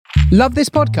Love this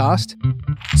podcast?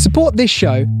 Support this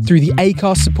show through the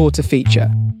Acast supporter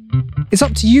feature. It's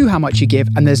up to you how much you give,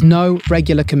 and there's no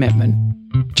regular commitment.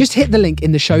 Just hit the link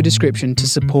in the show description to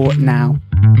support now.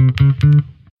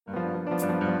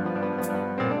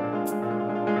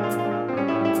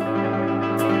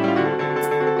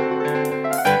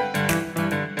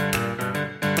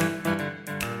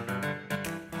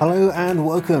 Hello and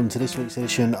welcome to this week's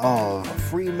edition of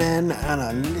Three Men and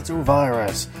a Little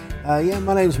Virus.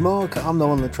 My name's Mark, I'm the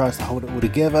one that tries to hold it all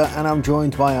together, and I'm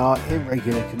joined by our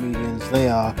irregular comedians. They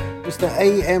are Mr.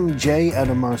 AMJ,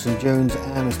 Adam Morrison Jones,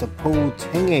 and Mr. Paul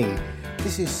Tingy.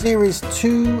 This is Series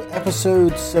 2,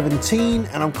 Episode 17,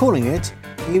 and I'm calling it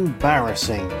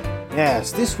Embarrassing.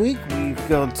 Yes, this week we've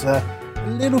got a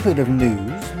little bit of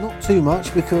news, not too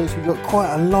much because we've got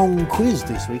quite a long quiz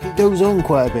this week. It goes on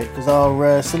quite a bit because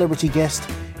our celebrity guest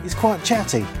is quite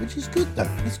chatty, which is good though,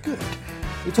 it's good.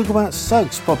 We talk about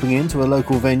Suggs popping into a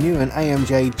local venue and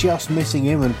AMJ just missing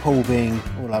him and Paul being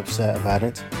all upset about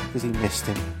it because he missed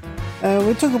him.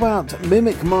 We'll talk about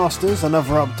Mimic Masters,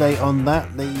 another update on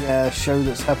that, the show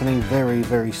that's happening very,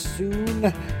 very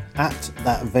soon at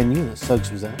that venue that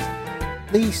Suggs was at.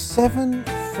 The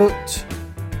 7-foot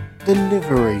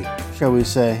delivery, shall we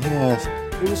say. Yes,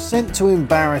 it was sent to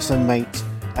embarrass a mate,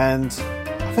 and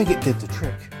I think it did the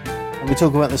trick. And we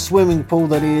talk about the swimming pool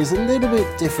that is a little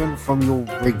bit different from your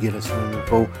regular swimming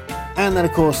pool. And then,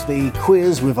 of course, the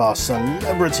quiz with our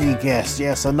celebrity guest.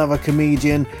 Yes, another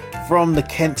comedian from the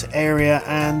Kent area,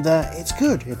 and it's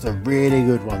good. It's a really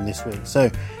good one this week.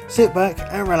 So sit back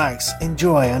and relax.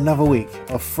 Enjoy another week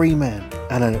of Three Men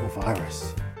and a Little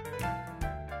Virus.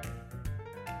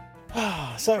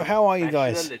 So, how are you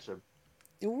guys?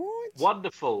 What?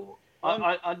 Wonderful.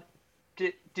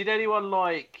 Did anyone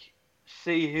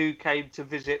see who came to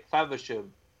visit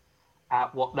Faversham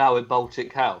at what now in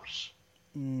Baltic House?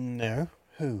 No.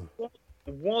 Who?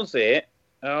 Was it?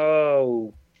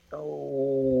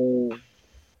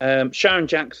 Sharon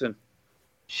Jackson.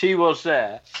 She was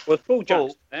there. Was Paul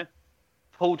Jackson there?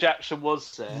 Paul Jackson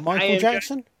was there. Michael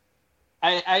Jackson?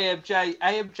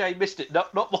 AMJ missed it.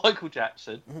 Not Michael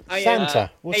Jackson.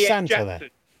 Santa. Was Santa Jackson there?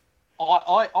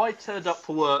 I turned up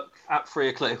for work at 3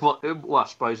 o'clock. Well, I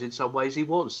suppose in some ways he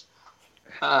was.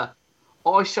 I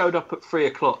showed up at 3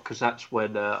 o'clock because that's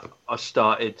when I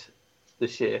started the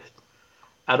shift.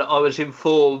 And I was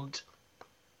informed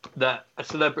that a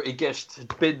celebrity guest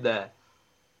had been there.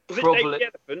 Was probably,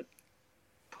 it the Elephant?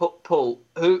 Paul,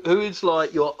 who is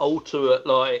your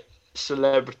ultimate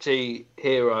celebrity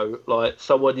hero,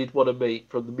 someone you'd want to meet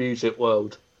from the music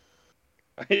world?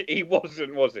 He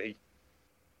wasn't, was he?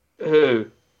 Who?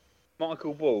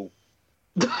 Michael Ball.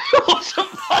 It wasn't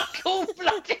Michael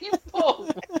bloody Ball.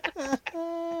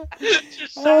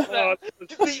 Just sat there.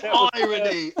 The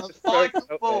irony of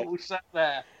Michael Ball sat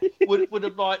there would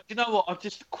have you know what? I've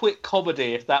just quit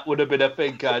comedy if that would have been a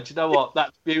thing. Do you know what?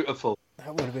 That's beautiful.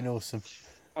 That would have been awesome.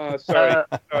 Oh, sorry,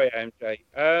 MJ.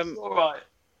 All right.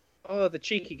 Oh, the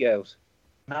cheeky girls.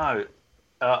 No,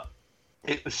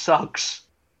 it was Suggs.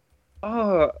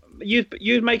 Oh,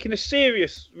 you're making a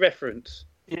serious reference.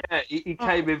 Yeah, he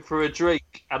came in for a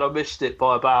drink, and I missed it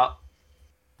by about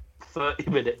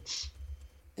 30 minutes.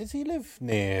 Does he live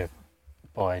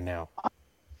nearby now?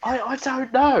 I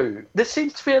don't know. There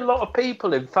seems to be a lot of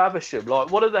people in Faversham.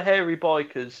 One of the hairy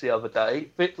bikers the other day,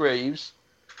 Vic Reeves,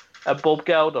 and Bob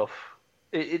Geldof.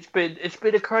 It's been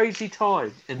a crazy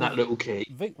time in that little key.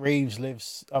 Vic Reeves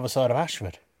lives other side of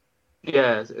Ashford.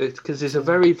 Yeah, because there's a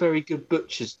very, very good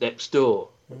butcher's next door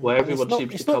where everyone seems to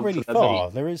come. It's not really far.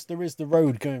 There is the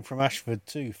road going from Ashford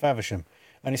to Faversham,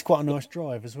 and it's quite a nice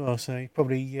drive as well. So he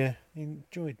probably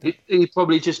enjoyed that. He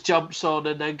probably just jumps on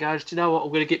and then goes, "Do you know what? I'm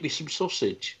going to get me some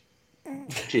sausage."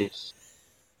 Cheers.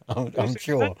 I'm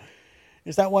sure.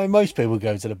 Is that why most people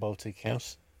go to the Baltic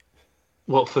House?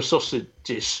 What, for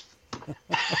sausages?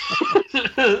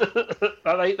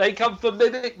 They come from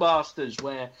Mimic Masters,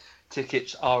 where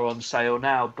tickets are on sale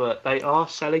now, but they are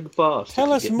selling fast.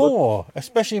 Tell us more,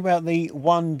 especially about the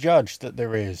one judge that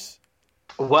there is.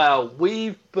 Well,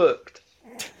 we've booked,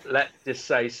 let's just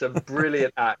say, some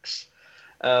brilliant acts.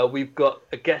 We've got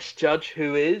a guest judge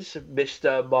who is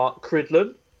Mr. Mark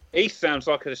Cridland. He sounds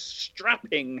like a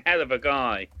strapping hell of a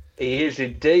guy. He is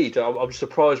indeed. I'm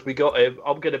surprised we got him.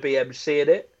 I'm going to be emceeing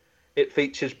it. It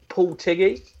features Paul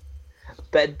Tiggy,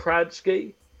 Ben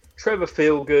Pransky, Trevor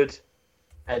Feelgood,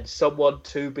 and someone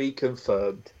to be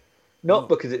confirmed. Not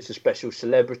because it's a special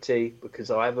celebrity,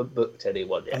 because I haven't booked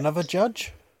anyone yet. Another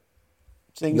judge?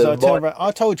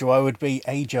 I told you I would be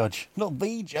a judge, not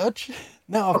the judge.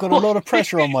 Now I've got a lot of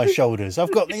pressure on my shoulders.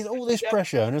 I've got all this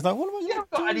pressure, and it's like, what am I You going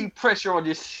haven't to got do? any pressure on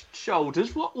your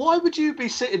shoulders. Why would you be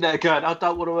sitting there going, I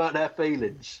don't want to hurt their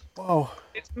feelings? Well,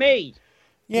 It's me,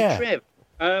 yeah. Trev.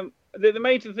 The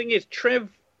major thing is Trevor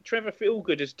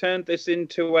Feelgood has turned this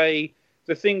into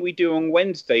the thing we do on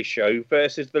Wednesday show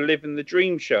versus the Live in the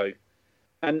Dream show.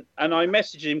 And I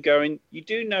messaged him going, you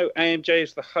do know AMJ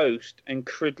is the host and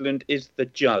Cridland is the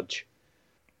judge.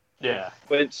 Yeah.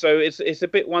 But so it's a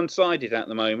bit one-sided at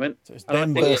the moment. So it's And I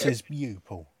them think- versus you,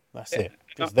 Paul. That's it.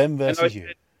 It's them versus you.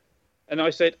 And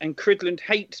I said, and Cridland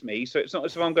hates me, so it's not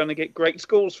as if I'm going to get great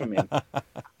scores from him.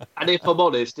 And if I'm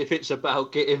honest, if it's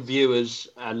about getting viewers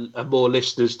and more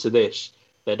listeners to this,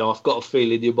 then I've got a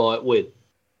feeling you might win.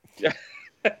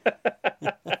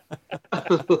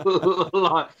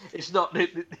 Like, it's not.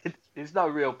 There's no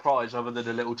real prize other than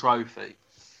a little trophy.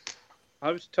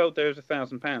 I was told there was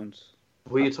 £1,000.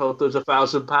 Were you told there was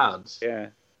 £1,000? Yeah.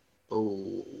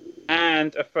 Oh.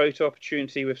 And a photo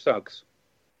opportunity with Suggs.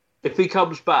 If he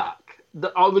comes back,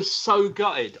 I was so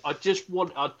gutted. I just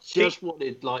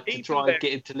wanted like to try and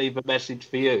get him to leave a message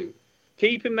for you.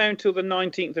 Keep him there until the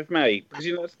 19th of May, because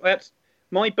you know that's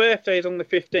my birthday is on the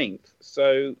 15th,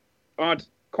 so I'd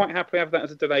quite happily have that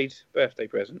as a delayed birthday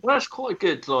present. Well, that's quite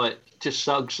good. Like just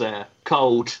Suggs there,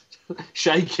 cold,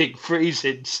 shaking,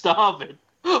 freezing, starving,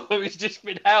 where he's just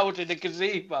been held in a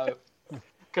gazebo.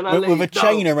 Can I With a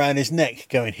chain around his neck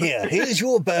going, here's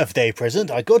your birthday present.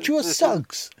 I got you a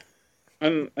Suggs.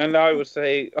 And I would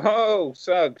say, oh,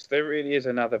 Suggs, there really is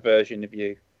another version of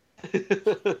you.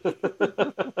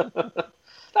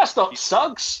 That's not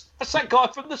Suggs. That's that guy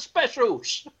from the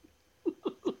specials.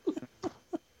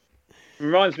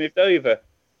 Reminds me of Dover,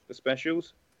 the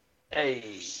specials.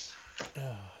 Hey,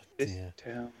 Oh, This dear.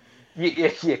 town.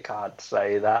 you can't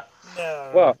say that. No.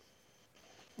 What?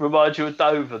 Reminds you of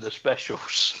Dover, the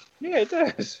specials. Yeah, it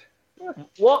does.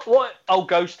 What? Oh,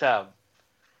 Ghost Town.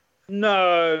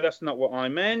 No, that's not what I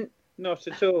meant. Not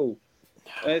at all.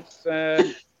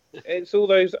 It's all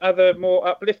those other more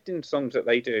uplifting songs that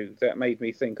they do that made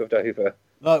me think of Dover.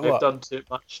 Like They've what? done too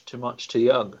much too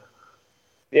young.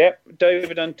 Yep,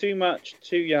 Dover done too much,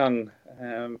 too young,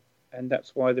 and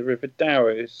that's why the River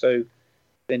Dower is so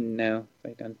thin now.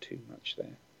 They done too much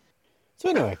there. So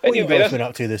anyway, what have you Anyway, both that's- been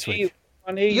up to this week?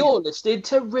 You're listening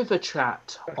to River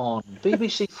Chat on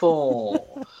BBC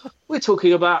Four. We're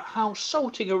talking about how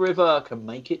salting a river can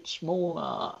make it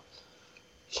smaller.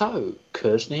 So,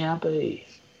 Kersney Abbey.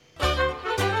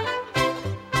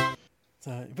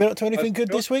 So, you been up to anything good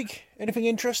this week? Anything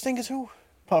interesting at all?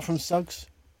 Apart from Suggs?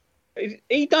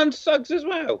 He done Suggs as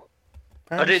well.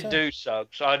 I didn't do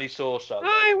Suggs. I only saw Suggs.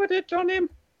 I would have done him.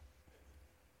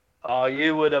 Oh,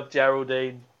 you would have,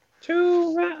 Geraldine.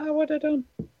 Too right, I would have done.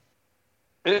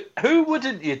 Who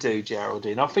wouldn't you do,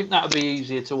 Geraldine? I think that would be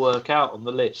easier to work out on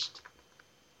the list.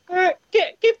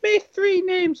 Give me 3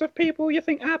 names of people you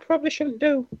think I probably shouldn't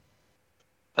do.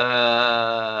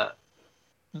 The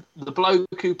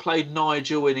bloke who played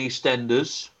Nigel in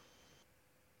EastEnders.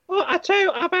 Well, I tell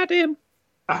you, I've had him.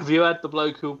 Have you had the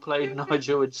bloke who played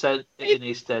Nigel in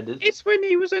EastEnders? It's when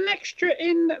he was an extra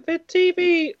in the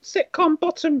TV sitcom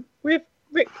Bottom with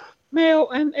Rick Mail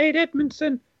and Ade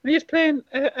Edmondson. And he was playing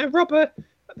a robber.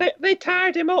 They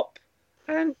tied him up,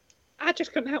 and I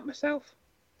just couldn't help myself.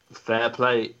 Fair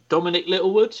play. Dominic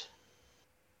Littlewood?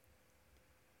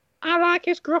 I like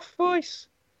his gruff voice,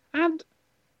 and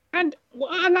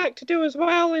what I like to do as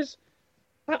well is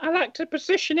I like to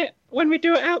position it when we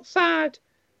do it outside,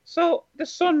 so the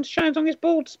sun shines on his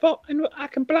bald spot, and I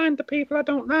can blind the people I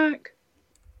don't like.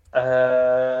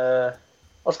 I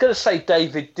was going to say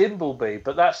David Dimbleby,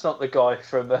 but that's not the guy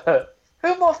from... who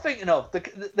am I thinking of?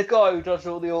 The guy who does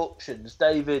all the auctions,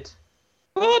 David...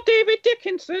 Oh, David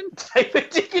Dickinson! David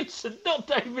Dickinson, not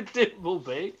David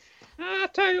Dimbleby. I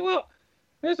tell you what,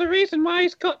 there's a reason why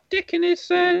he's got Dick in his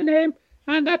surname,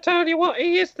 and I tell you what,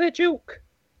 he is the Duke.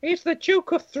 He's the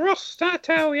Duke of Thrust, I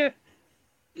tell you.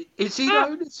 Is he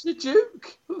known as the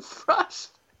Duke of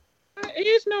Thrust? He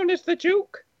is known as the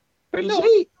Duke. But Is not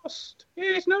he? Thrust.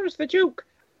 Yeah, he's known as the Duke.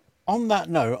 On that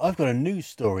note, I've got a news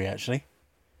story actually.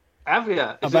 Have you? Is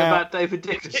it about David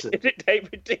Dickinson? Is it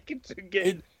David Dickinson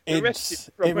getting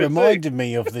arrested It reminded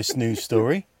me of this news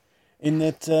story in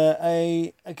that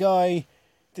a guy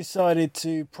decided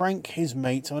to prank his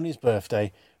mate on his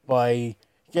birthday by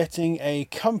getting a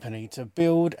company to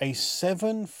build a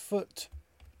 7-foot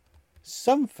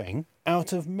something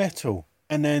out of metal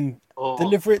and then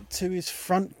deliver it to his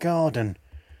front garden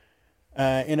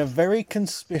in a very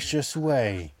conspicuous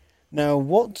way. Now,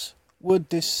 what would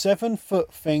this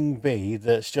 7-foot thing be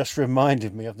that's just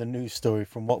reminded me of the news story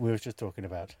from what we were just talking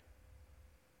about?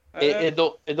 In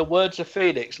the words of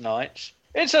Phoenix Knights,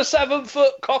 it's a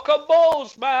 7-foot cock and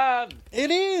balls, man.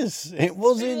 It is. It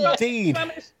was indeed.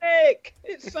 It's snake.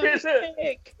 It's some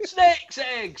snake. Snake's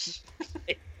eggs.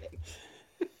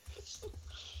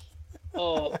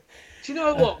 Oh, do you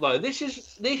know what though?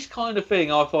 This kind of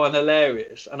thing I find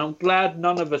hilarious, and I'm glad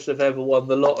none of us have ever won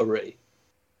the lottery.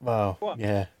 Wow. What?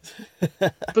 Yeah.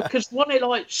 Because one it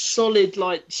like solid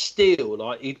like steel,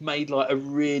 like he'd made like a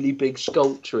really big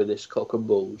sculpture of this cock and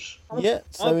balls. Yeah.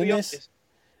 So I'll in be this,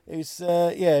 honest.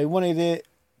 it's he wanted it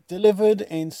delivered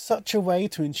in such a way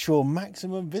to ensure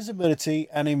maximum visibility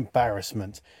and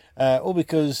embarrassment, all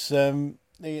because the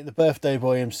birthday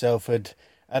boy himself had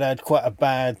quite a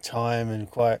bad time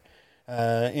and quite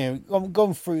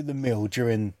gone through the mill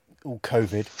during all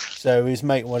COVID, so his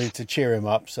mate wanted to cheer him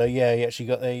up. So yeah, he actually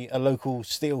got a local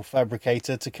steel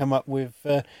fabricator to come up with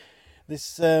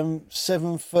this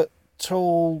 7-foot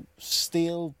tall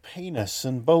steel penis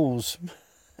and balls,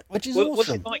 which is Was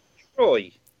awesome. it like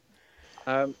Troy?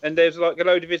 And there's like a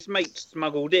load of his mates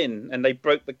smuggled in, and they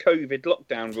broke the COVID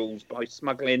lockdown rules by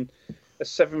smuggling a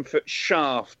 7-foot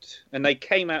shaft, and they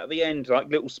came out at the end like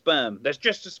little sperm. There's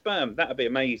just a sperm. That'd be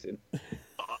amazing.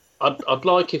 I'd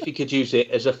like if he could use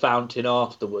it as a fountain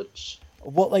afterwards.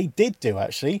 What they did do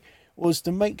actually was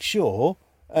to make sure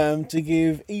to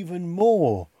give even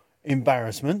more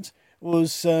embarrassment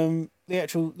was the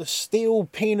steel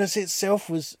penis itself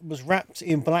was wrapped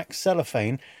in black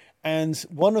cellophane, and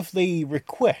one of the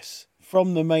requests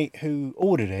from the mate who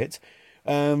ordered it,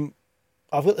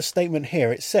 I've got the statement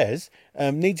here. It says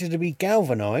needed to be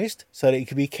galvanised so that it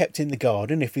could be kept in the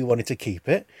garden if he wanted to keep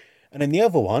it. And then the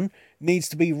other one needs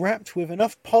to be wrapped with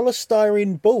enough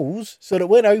polystyrene balls so that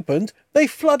when opened, they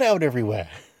flood out everywhere.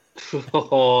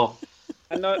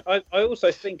 And I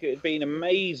also think it would been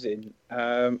amazing,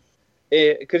 because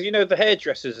the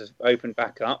hairdressers have opened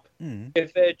back up.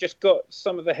 If they'd just got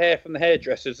some of the hair from the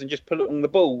hairdressers and just put it on the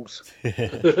balls.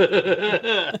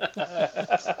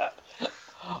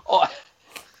 Oh,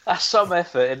 that's some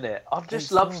effort, isn't it? I just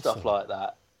It's love awesome. stuff like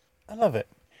that. I love it.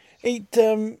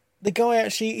 The guy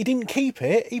actually, he didn't keep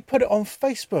it. He put it on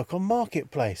Facebook, on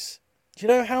Marketplace. Do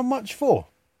you know how much for?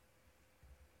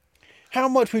 How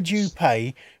much would you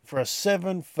pay for a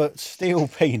 7-foot steel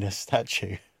penis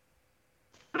statue?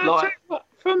 I'll tell you what,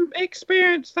 from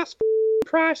experience, that's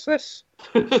priceless.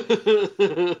 I'd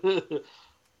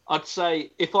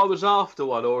say if I was after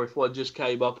one, or if one just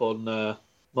came up on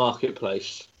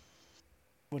Marketplace,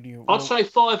 What do you? I'd say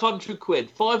 500 quid.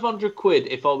 500 quid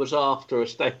if I was after a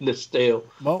stainless steel.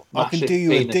 Well, I can massive do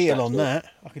you a penis deal on statue.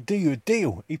 that. I could do you a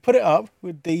deal. He put it up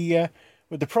with the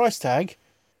price tag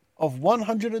of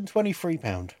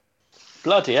 £123.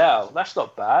 Bloody hell, that's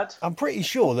not bad. I'm pretty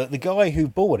sure that the guy who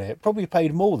bought it probably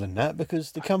paid more than that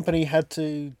because the company had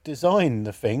to design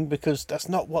the thing, because that's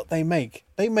not what they make.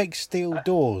 They make steel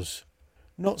doors,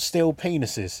 not steel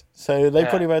penises. So they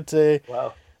probably had to.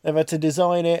 Well, They've had to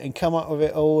design it and come up with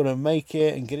it all and make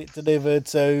it and get it delivered.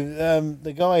 So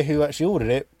the guy who actually ordered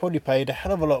it probably paid a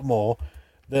hell of a lot more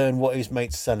than what his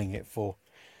mate's selling it for.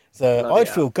 So Bloody I'd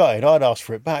hell. feel gutted. I'd ask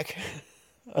for it back.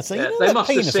 I'd say, Yeah, you know they that must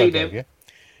have penis I seen gave him. you?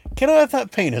 Can I have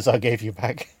that penis I gave you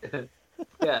back?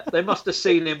 yeah, they must have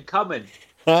seen him coming.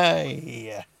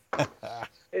 Hey,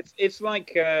 It's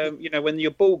like when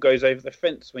your ball goes over the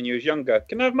fence when you was younger.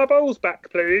 Can I have my balls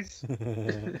back, please?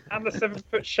 And the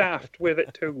 7-foot shaft with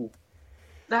it too.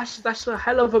 That's a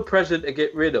hell of a present to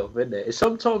get rid of, isn't it? It's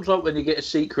sometimes like when you get a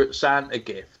secret Santa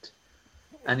gift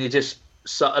and you just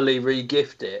subtly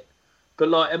re-gift it. But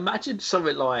like, imagine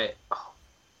something like,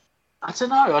 I don't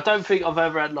know. I don't think I've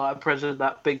ever had like a present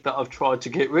that big that I've tried to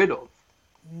get rid of.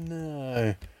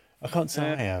 no, I can't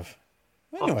say I have.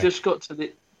 Anyway, I've just got to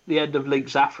the end of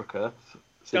Link's Africa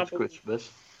since Double. Christmas.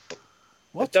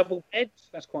 what? A double bed.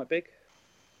 That's quite big.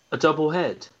 A double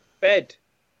head. Bed.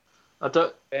 I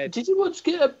don't. Bed. Did you once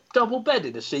get a double bed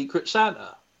in a Secret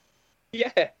Santa?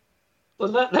 Yeah.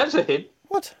 Well, that's a hint.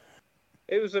 What?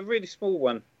 It was a really small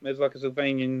one. It was like a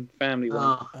Sylvanian family one.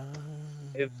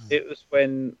 Oh, It was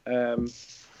when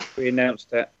we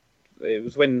announced that. It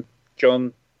was when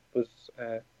John was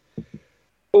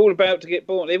all about to get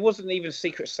born. It wasn't even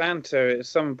Secret Santa.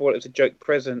 Someone bought it as a joke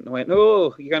present and went,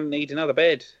 "Oh, you're going to need another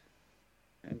bed,"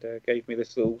 and gave me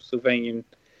this little Sylvanian.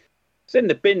 It's in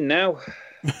the bin now.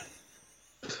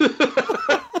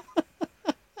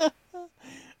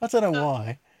 I don't know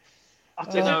why. I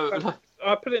don't know.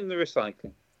 I put it in the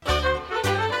recycling.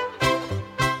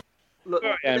 Look,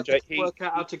 Sorry, let's MJ, work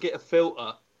out how to get a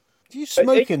filter. Do you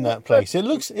smoke in that place? It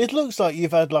looks like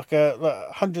you've had like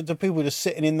hundreds of people just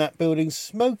sitting in that building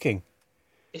smoking.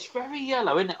 It's very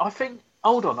yellow, isn't it? I think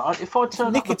hold on. If I turn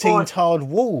up the nicotine-tarred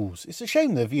walls. It's a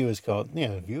shame the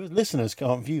listeners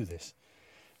can't view this.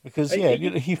 Because,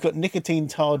 you've got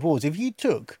nicotine-tarred walls. If you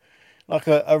took, like,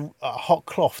 a hot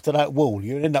cloth to that wall,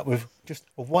 you'd end up with just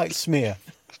a white smear.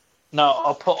 No,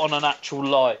 I'll put on an actual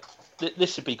light.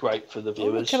 This would be great for the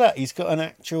viewers. Look at that. He's got an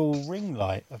actual ring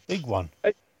light, a big one.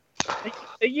 Are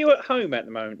you at home at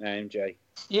the moment now, MJ?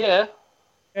 Yeah.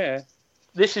 Yeah.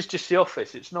 This is just the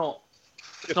office. It's not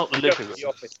the living room. The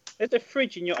office. There's a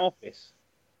fridge in your office.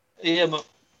 Yeah,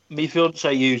 my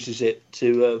fiance uses it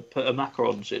to put her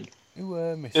macarons in.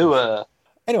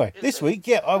 Anyway, this week,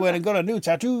 I went and got a new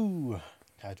tattoo.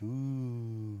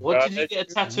 What did you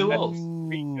get a tattoo of?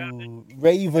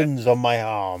 Ravens on my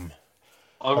arm.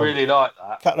 I really like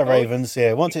that. Couple of ravens,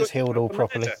 once it's healed all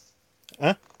properly.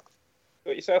 Huh?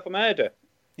 Got yourself a murder.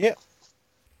 Yep.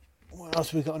 What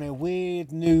else we got on here?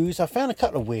 Weird news. I found a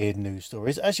couple of weird news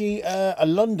stories. Actually, a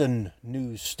London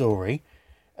news story.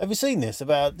 Have you seen this?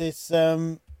 About this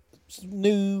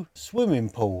new swimming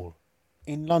pool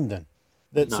in London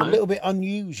that's a little bit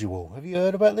unusual. Have you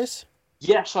heard about this?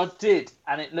 Yes, I did,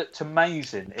 and it looked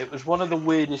amazing. It was one of the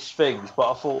weirdest things, but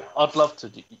I thought I'd love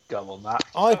to go on that.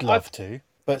 I'd love to,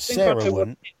 but Sarah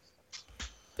wouldn't.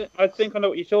 I think I know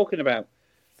what you're talking about.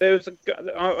 There was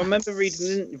I remember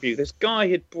reading an interview. This guy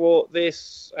had brought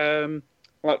this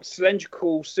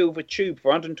cylindrical silver tube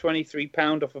for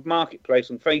 £123 off of Marketplace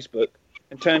on Facebook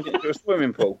and turned it into a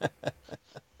swimming pool.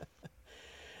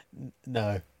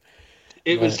 No.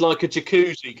 It was like a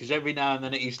jacuzzi, because every now and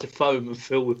then it used to foam and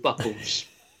fill with bubbles.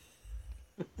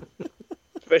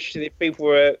 Especially if people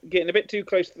were getting a bit too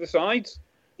close to the sides.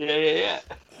 Yeah.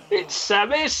 It's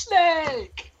Sammy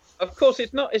Snake! Of course,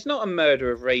 it's not a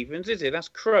murder of ravens, is it? That's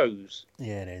crows.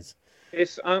 Yeah, it is.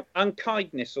 It's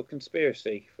unkindness or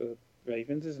conspiracy for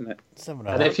ravens, isn't it?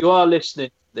 And if you are listening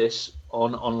to this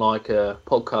on like a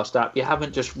podcast app, you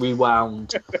haven't just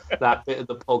rewound that bit of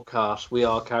the podcast. We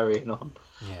are carrying on.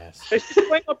 Yes. It's just the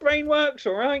way my brain works,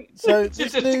 all right? So it's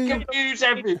just to confuse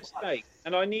everybody.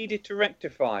 And I needed to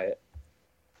rectify it.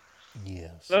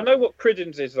 Yes. And I know what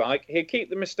Criddens is like. He'll keep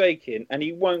the mistake in, and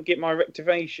he won't get my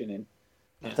rectification in.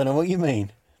 I don't know what you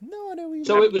mean. No, I know what you mean.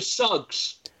 So it was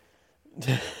Suggs.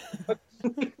 But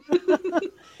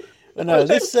no,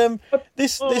 this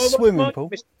swimming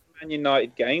pool. Man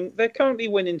United game. They're currently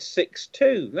winning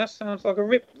 6-2. That sounds like a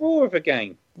rip roar of a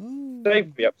game. Dave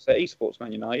would be upset. He supports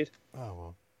Man United.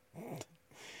 Oh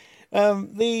well.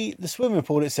 The swimming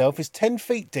pool itself is 10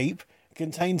 feet deep,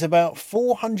 contains about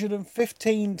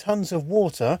 415 tons of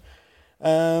water.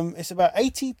 It's about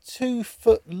 82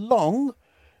 foot long,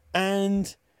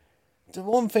 and the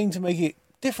one thing to make it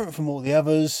different from all the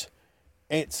others,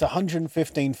 it's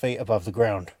 115 feet above the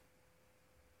ground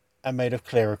and made of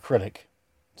clear acrylic,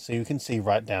 so you can see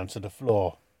right down to the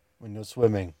floor when you're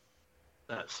swimming.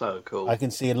 That's so cool. I can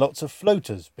see lots of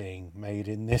floaters being made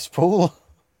in this pool.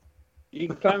 You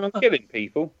can plan on killing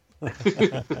people.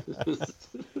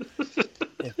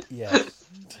 Yes.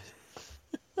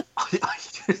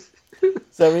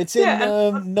 So it's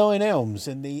in Nine Elms,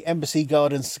 in the Embassy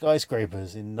Gardens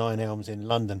skyscrapers in Nine Elms in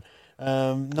London.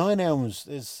 Nine Elms,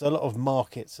 there's a lot of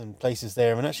markets and places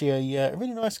there, and actually a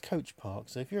really nice coach park.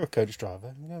 So if you're a coach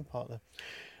driver, you can go and park there.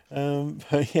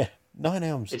 But yeah, Nine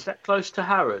Elms. Is that close to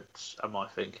Harrods? Am I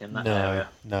thinking that area?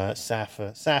 No, it's south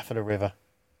of the river.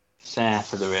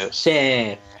 South of the river.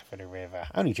 South of the river.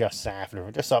 Only just south of the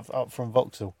river, just up from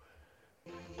Vauxhall.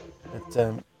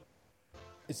 But,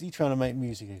 is he trying to make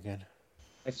music again?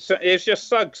 It's just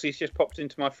Suggs. He's just popped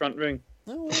into my front room.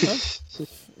 Oh, okay.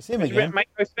 It's him again. It makes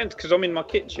no sense because I'm in my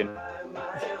kitchen.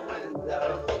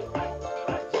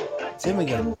 It's him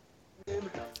again.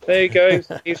 There he goes.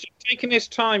 He's just taking his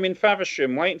time in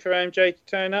Faversham, waiting for MJ to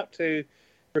turn up to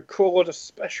record a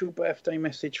special birthday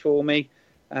message for me.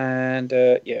 And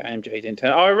MJ didn't turn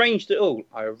up. I arranged it all,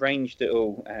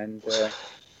 and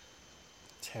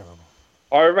terrible.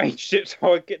 I arranged it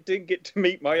so I didn't get to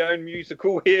meet my own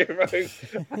musical hero.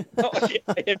 Not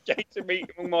MJ to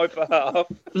meet him on my behalf.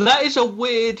 That is a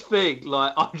weird thing.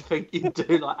 Like, I think you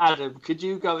do. Like, Adam, could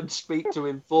you go and speak to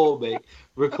him for me,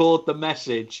 record the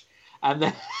message, and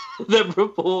then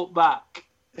report back?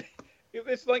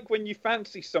 It's like when you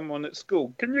fancy someone at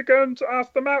school. Can you go and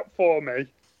ask them out for me?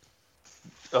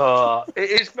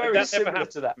 It is very similar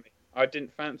to that. I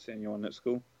didn't fancy anyone at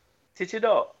school. Did you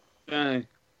not? No.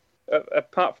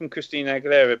 Apart from Christina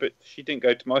Aguilera, but she didn't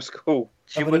go to my school.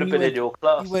 She would have been in your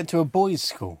class. You went to a boys'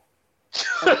 school.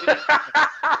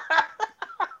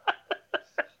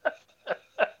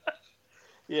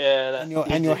 Yeah. And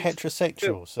you're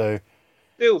heterosexual, so...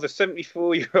 Still, the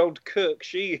 74-year-old Kirk,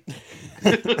 she...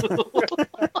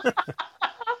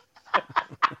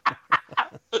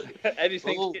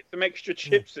 some extra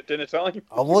chips at dinner time.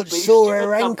 I once saw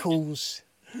her ankles.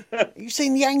 You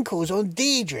seen the ankles on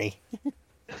Deirdre?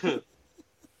 Her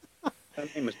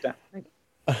name was Daphne.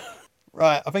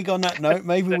 Right, I think on that note,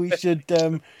 maybe we should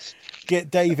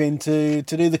get Dave in to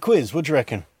do the quiz. What do you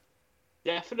reckon?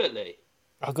 Definitely.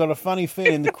 I've got a funny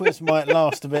feeling the quiz might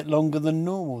last a bit longer than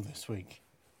normal this week.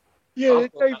 Yeah,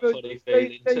 I've got that funny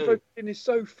feeling Dave too. is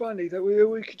so funny that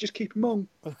we could just keep him on.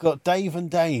 We've got Dave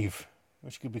and Dave,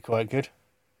 which could be quite good.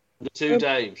 The two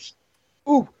Daves.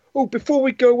 Oh, before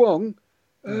we go on,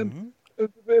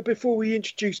 before we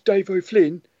introduce Dave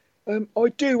O'Flynn, I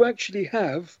do actually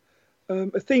have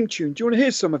a theme tune. Do you want to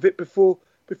hear some of it before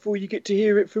you get to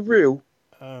hear it for real?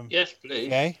 Yes, please.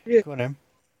 Okay, Yeah. go on then.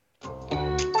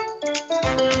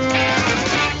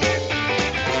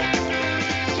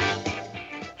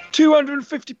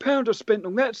 £250 I spent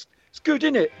on that. It's good,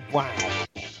 isn't it? Wow.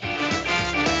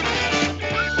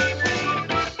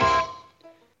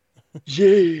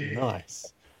 Yeah.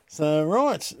 Nice. So,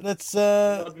 right, let's...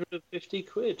 150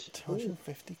 quid.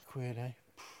 250 quid, eh?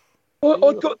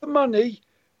 I got the money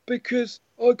because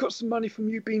I got some money from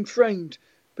you being framed.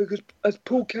 Because as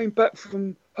Paul came back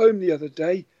from home the other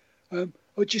day, I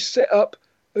just set up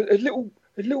a little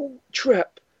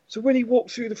trap. So when he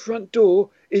walked through the front door,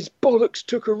 his bollocks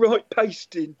took a right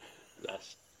pasting.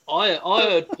 Yes. I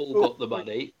heard Paul got the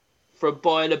money from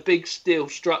buying a big steel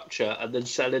structure and then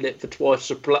selling it for twice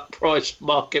the price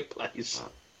marketplace.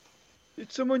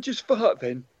 Did someone just fart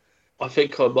then? I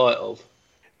think I might have.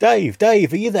 Dave, are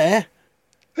you there?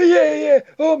 Yeah,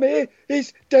 I'm here.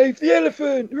 It's Dave the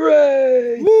Elephant.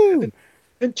 Hooray! Woo!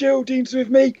 And Geraldine's with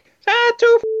me.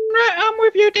 Right, I'm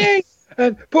with you, Dave.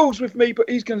 And Paul's with me, but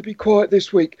he's going to be quiet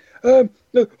this week. I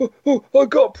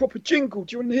got a proper jingle.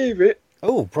 Do you want to hear it?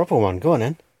 Oh, proper one. Go on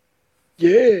then.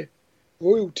 Yeah,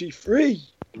 royalty free.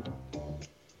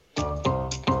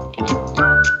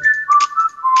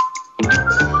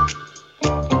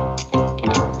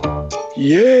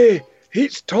 Yeah,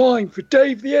 it's time for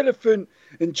Dave the Elephant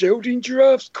and Geraldine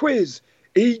Giraffe's quiz,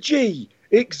 e.g.,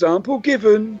 example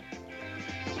given.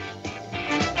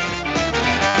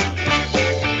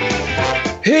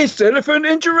 Here's the Elephant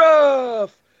and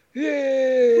Giraffe!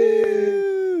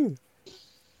 Yeah!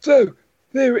 So,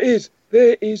 there it is.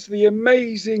 There is the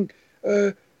amazing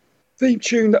theme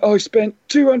tune that I spent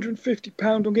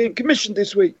 £250 on getting commissioned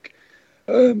this week.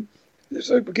 Let's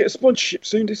hope we get a sponsorship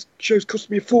soon. This show's cost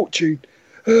me a fortune.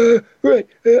 Right,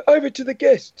 over to the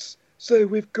guests. So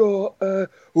we've got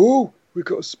we've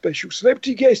got a special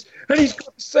celebrity guest, and he's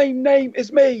got the same name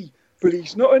as me, but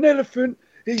he's not an elephant.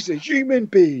 He's a human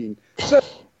being. So,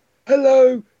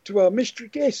 hello to our mystery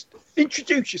guest.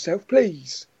 Introduce yourself,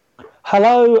 please.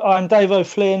 Hello, I'm Dave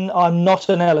O'Flynn. I'm not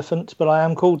an elephant, but I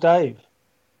am called Dave.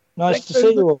 Nice Thanks to very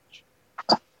see you all.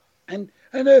 And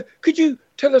could you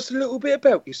tell us a little bit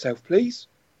about yourself, please?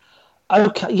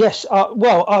 Okay, yes.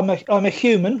 Well, I'm a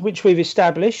human, which we've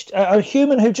established. A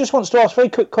human who just wants to ask a very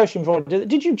quick question before I do that.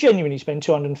 Did you genuinely spend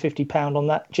 £250 on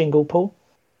that jingle, Paul?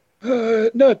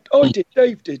 No, I did.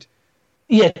 Dave did.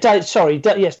 Yeah, Dave, sorry.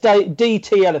 Yes, Dave,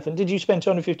 DT Elephant. Did you spend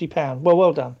 £250?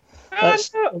 Well done. No.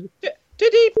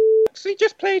 Did he? He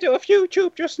just played it off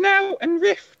YouTube just now and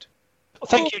riffed.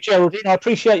 Thank you, Geraldine. I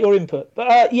appreciate your input.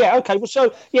 But yeah, okay. Well,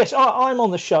 so yes, I'm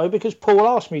on the show because Paul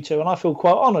asked me to, and I feel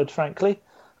quite honoured, frankly.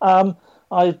 It's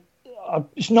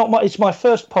my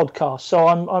first podcast, so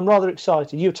I'm rather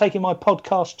excited. You're taking my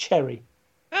podcast cherry.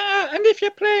 And if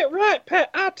you play it right, Pet,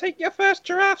 I'll take your first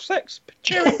giraffe sex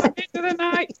cherry into the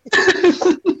night.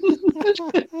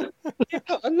 You've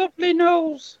got a lovely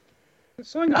nose. There's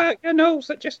something about your nose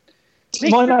that just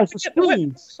makes My you nose is get the wet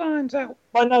huge. signs out.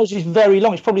 My nose is very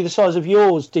long. It's probably the size of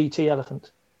yours, DT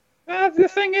Elephant. The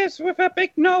thing is, with a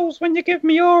big nose, when you give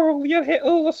me oral, you'll hit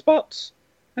all the spots.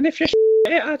 And if you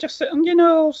it, I'll just sit on your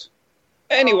nose.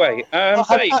 Anyway, I have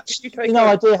Dave, you absolutely take no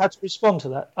over. idea how to respond to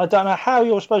that. I don't know how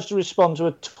you're supposed to respond to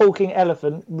a talking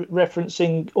elephant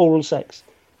referencing oral sex.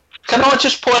 Can I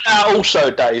just point out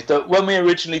also, Dave, that when we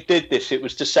originally did this, it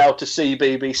was to sell to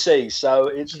CBBC, so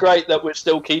it's great that we're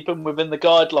still keeping within the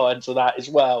guidelines of that as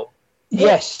well.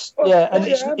 Yes, yeah, and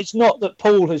yeah. it's not that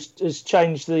Paul has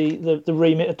changed the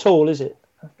remit at all, is it?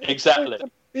 Exactly.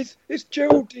 It's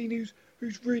Geraldine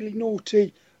who's really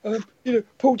naughty.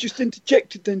 Paul just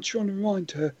interjected then, trying to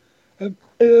remind her.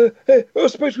 I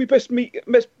suppose we best meet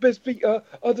our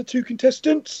other two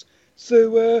contestants.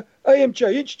 So,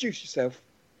 AMJ, introduce yourself.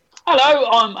 Hello,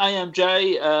 I'm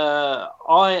AMJ.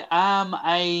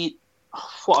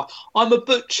 I'm a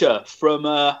butcher from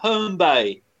Herne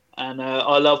Bay, and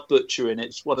I love butchering.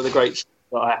 It's one of the great skills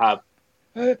that I have.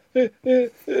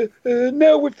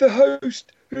 Now with the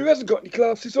host who hasn't got any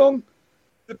glasses on.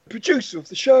 the producer of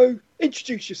the show.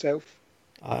 Introduce yourself.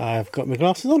 I've got my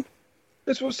glasses on.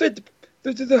 That's what I said.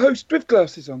 The host with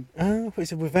glasses on. Oh, I thought you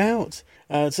said without.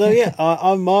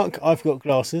 I'm Mark. I've got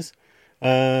glasses.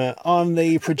 I'm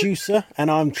the producer, and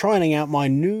I'm trying out my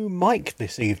new mic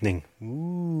this evening.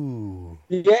 Ooh.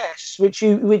 Yes, which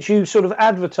you sort of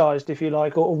advertised, if you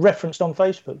like, or referenced on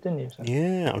Facebook, didn't you? So.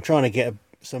 Yeah, I'm trying to get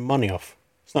some money off.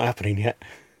 It's not happening yet.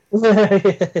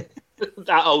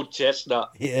 That old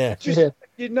chestnut. Yeah.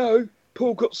 You know,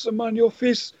 Paul got some money off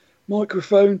his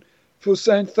microphone for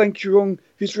saying thank you on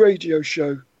his radio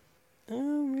show.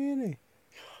 Oh, really?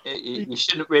 You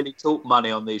shouldn't really talk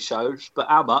money on these shows, but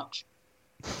how much?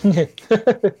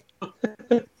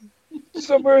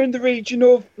 Somewhere in the region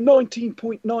of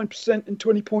 19.9% and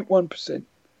 20.1%.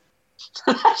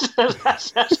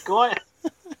 That's quite.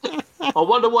 I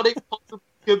wonder what it possibly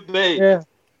could be. Yeah.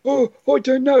 Oh, I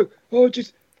don't know. I'm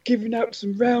just giving out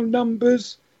some round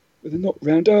numbers. Well, they're not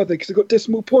round, are they? Because they've got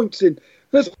decimal points in.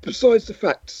 That's besides the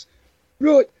facts.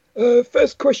 Right,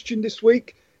 first question this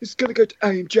week is going to go to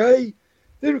AMJ.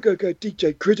 Then we're going to go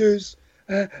DJ Critters.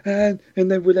 And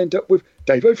then we'll end up with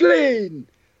Dave O'Flynn.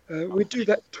 We'll do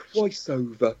that twice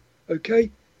over,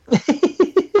 okay?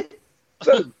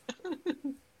 So,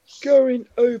 going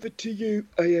over to you,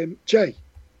 AMJ.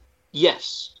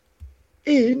 Yes.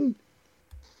 In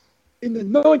the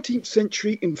 19th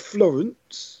century in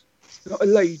Florence, not a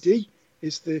lady,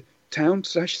 is the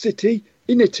town/city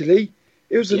in Italy.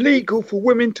 It was illegal for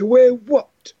women to wear what?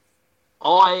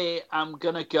 I am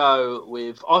going to go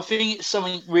with, I think it's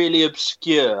something really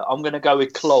obscure. I'm going to go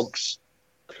with clogs.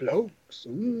 Clogs?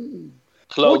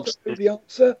 Clogs. I don't know the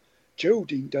answer.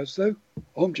 Geraldine does, though.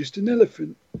 I'm just an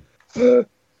elephant.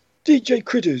 DJ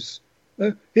Critters.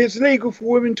 It's legal for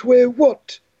women to wear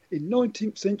what in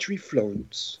 19th century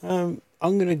Florence? I'm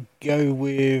going to go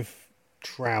with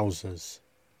trousers.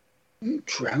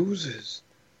 Trousers?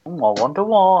 Oh, I wonder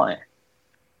why.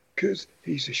 Because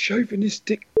he's a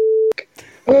chauvinistic.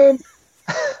 Dave,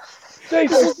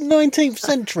 19th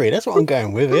century, that's what I'm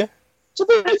going with here. To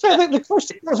be fair, the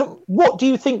question wasn't what do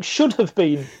you think should have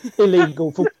been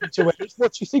illegal for women to wear, it's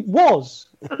what you think was.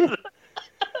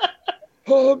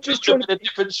 I'm just trying to a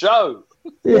different show.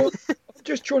 Yeah. I'm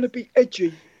just trying to be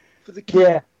edgy for the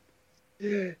kids.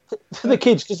 Yeah. For the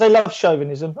kids, because they love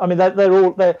chauvinism. I mean, that's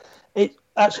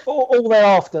all they're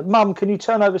after. Mum, can you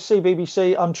turn over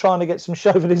CBBC? I'm trying to get some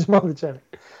chauvinism on the telly.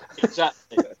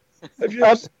 Exactly. Have you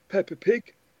ever seen Peppa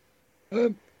Pig?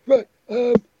 Right.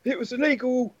 It was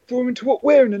illegal for women to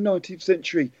wear in the 19th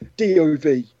century.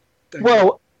 DOV.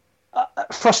 Well,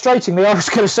 frustratingly, I was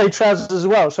going to say trousers as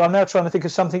well. So I'm now trying to think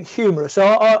of something humorous. So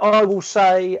I will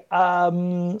say a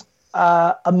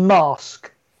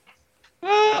mask.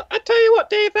 I tell you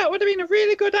what, Dave, that would have been a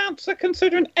really good answer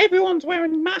considering everyone's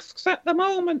wearing masks at the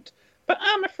moment. But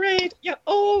I'm afraid you're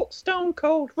all stone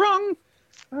cold wrong.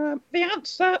 The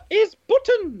answer is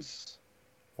buttons.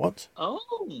 What? Oh.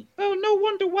 Oh, no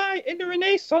wonder why in the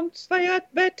Renaissance they had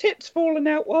their tits falling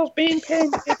out whilst being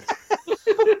painted.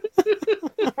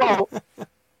 Well,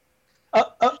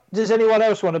 does anyone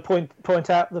else want to point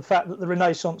out the fact that the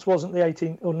Renaissance wasn't the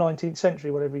 18th or 19th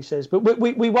century, whatever he says? But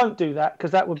we won't do that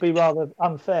because that would be rather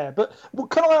unfair. But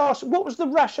can I ask, what was the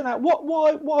rationale?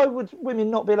 Why would women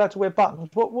not be allowed to wear buttons?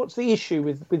 What's the issue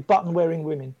with button-wearing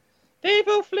women? Dave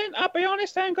O'Flynn, I'll be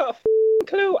honest, I ain't got a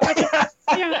clue.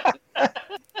 I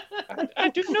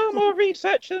do no more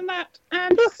research than that.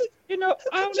 And, you know,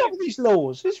 these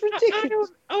laws. It's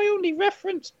ridiculous. I only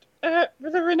referenced the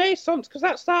Renaissance because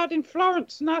that started in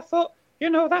Florence, and I thought, you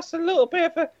know, that's a little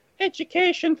bit of an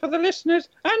education for the listeners.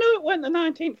 I know it went the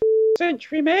 19th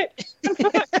century, mate, and for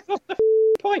that, I got the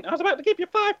point. I was about to give you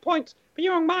 5 points, but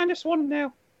you're on -1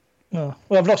 now. Oh,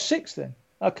 well, I've lost 6 then.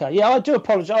 Okay, yeah, I do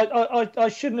apologise. I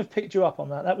shouldn't have picked you up on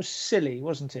that. That was silly,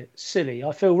 wasn't it? Silly.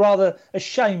 I feel rather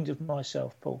ashamed of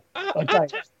myself, Paul. I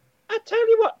tell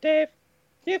you what, Dave,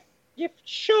 you've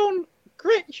shown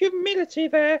great humility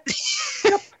there.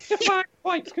 You're up to 5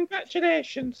 points.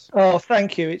 Congratulations. Oh,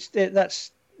 thank you.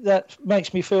 That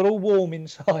makes me feel all warm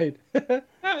inside. Not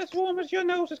as warm as your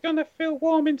nose is going to feel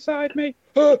warm inside me.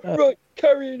 Right,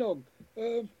 carrying on.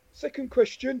 Second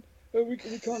question. We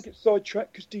can't get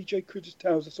sidetracked because DJ Critters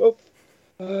tells us off.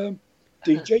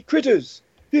 DJ Critters,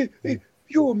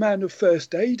 you're a man of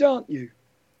first aid, aren't you?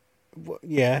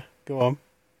 Yeah, go on.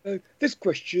 This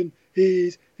question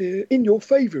is in your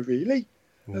favour, really.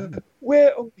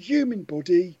 Where on the human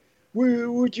body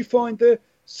would you find the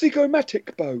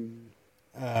zygomatic bone?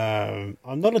 I'm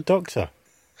not a doctor.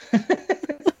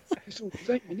 It's all the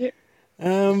same, isn't it?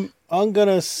 I'm going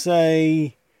to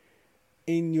say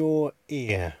in your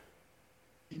ear.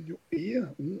 In your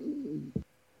ear?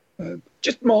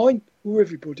 Just mine or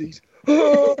everybody's?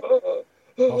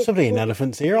 Possibly an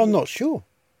elephant's ear, I'm not sure.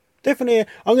 Definitely,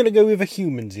 I'm going to go with a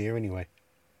human's ear anyway.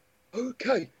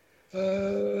 Okay.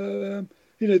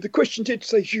 The question did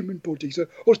say human body, so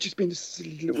I was just being a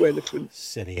silly little elephant.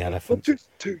 Silly elephant.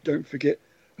 Two, don't forget.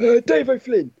 Dave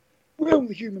O'Flynn, where on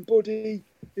the human body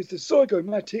is the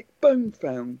zygomatic bone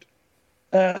found?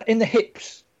 In the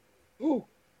hips. Oh,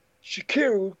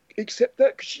 Shakira will accept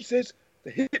that because she says the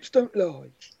hips don't lie.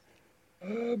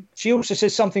 She also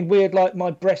says something weird like my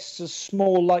breasts are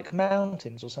small like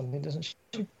mountains or something, doesn't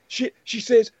she? She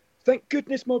says, thank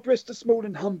goodness my breasts are small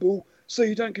and humble, so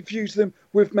you don't confuse them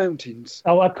with mountains.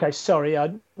 Oh, okay, sorry.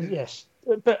 Yes.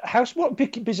 But what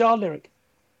a bizarre lyric.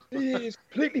 It is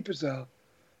completely bizarre.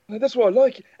 That's why I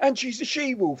like it. And she's a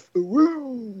she-wolf.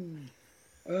 Ooh.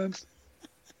 I'm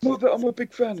a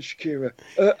big fan of Shakira.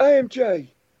 AMJ.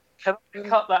 Can I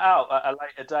cut that out at a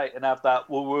later date and have that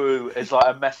woo-woo as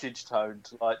like a message tone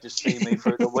to like just see me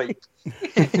through the week?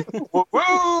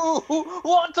 Woo-woo!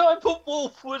 What type of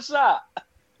wolf was that?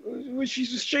 Well,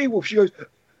 she's a she-wolf. She goes,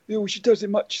 she does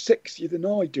it much sexier than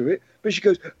I do it, but she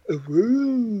goes,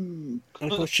 woo.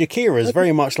 And of course, Shakira is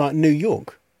very much like New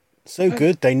York. So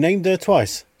good, they named her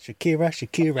twice.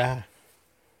 Shakira.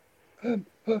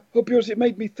 I'll be honest, it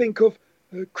made me think of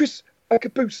Chris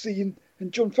Akabusi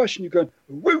and John Fashion. You're going,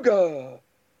 wooga.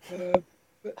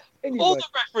 But anyway. All the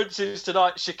references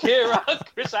tonight, Shakira,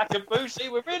 Chris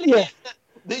Akabusi, we're really getting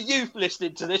the youth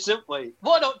listening to this, aren't we?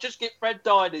 Why not just get Fred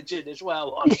Dinage in as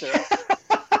well?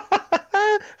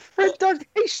 Fred Dinage,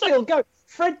 he's still going.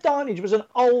 Fred Dinage was an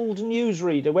old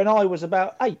newsreader when I was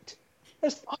about 8.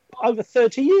 That's over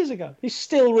 30 years ago. He's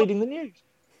still reading the news.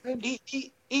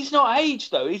 He's not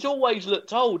aged, though. He's always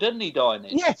looked old, hasn't he,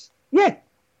 Dinage? Yes, yeah.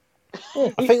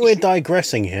 I think we're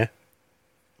digressing here.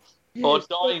 Yes, or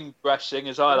digressing,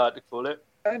 as I like to call it.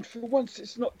 And for once,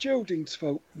 it's not Geraldine's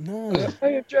fault. No.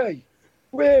 AMJ,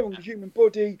 where on the human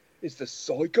body is the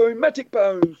zygomatic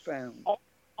bone found?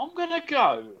 I'm going to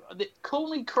go. Call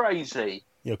me crazy.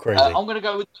 You're crazy. I'm going to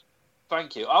go with...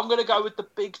 Thank you. I'm going to go with the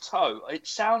big toe. It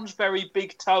sounds very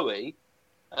big toe-y.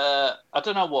 I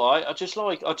don't know why. I just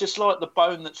like the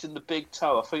bone that's in the big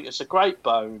toe. I think it's a great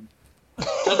bone.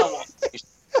 I don't know what it is,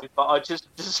 but I just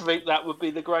think that would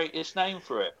be the greatest name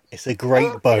for it. It's a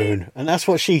great bone, and that's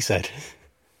what she said.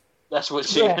 That's what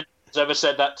she has ever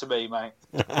said that to me, mate.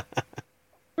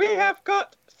 We have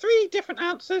got 3 different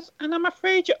answers, and I'm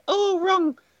afraid you're all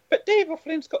wrong. But Dave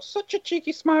O'Flynn's got such a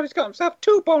cheeky smile, he's got himself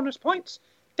 2 bonus points.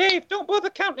 Dave, don't bother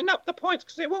counting up the points,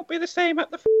 because it won't be the same at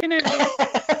the f***ing end.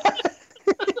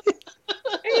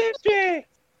 AJ,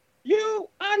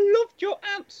 I loved your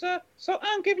answer, so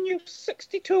I'm giving you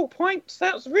 62 points.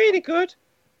 That's really good.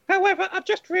 However, I've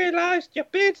just realised your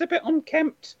beard's a bit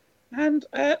unkempt, and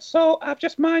so I've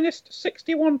just minused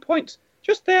 61 points.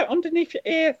 Just there underneath your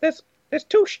ear, there's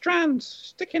 2 strands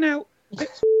sticking out.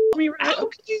 It's me right How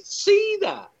up. can you see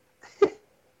that?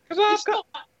 Because I've got...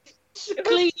 It's the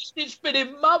cleanest it's been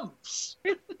in months.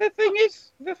 The thing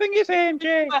is,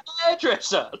 AMJ. I'm a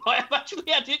hairdresser. I've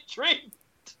actually had it trimmed.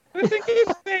 The thing is,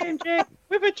 AMJ,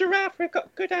 with a giraffe, we've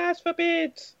got good eyes for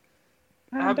beards.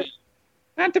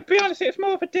 And to be honest, it's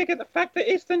more of a dig at the fact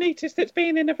that it's the neatest it's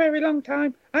been in a very long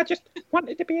time. I just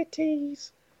wanted to be a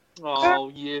tease. Oh,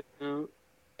 you.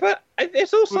 But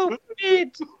it's also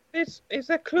beards. This is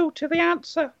a clue to the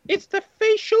answer. It's the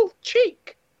facial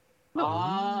cheek.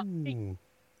 Ah. Ooh.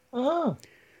 Oh.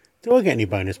 Do I get any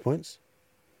bonus points?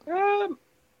 No.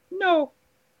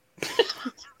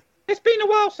 It's been a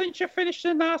while since you finished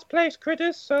in last place,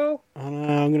 critters, so... Oh,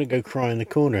 no, I'm going to go cry in the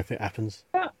corner if it happens.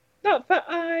 Not that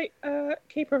I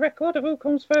keep a record of who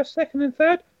comes first, second and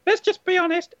third. Let's just be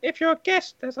honest, if you're a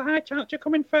guest, there's a high chance you're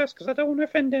coming first, because I don't want to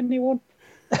offend anyone.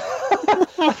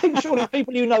 I think surely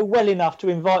people you know well enough to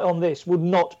invite on this would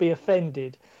not be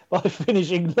offended by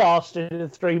finishing last in a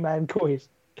 3-man quiz.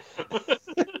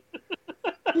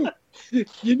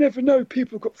 You never know,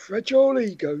 people have got fragile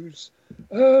egos.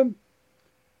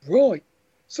 Right.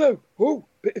 So,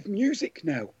 bit of music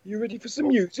now. You ready for some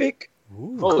music?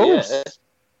 Ooh. Oh, yeah.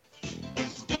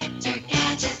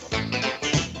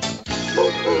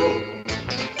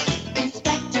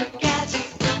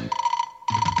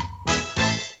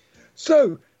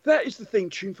 So, that is the theme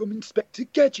tune from Inspector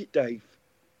Gadget, Dave.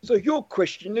 So, your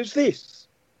question is this.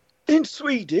 In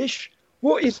Swedish,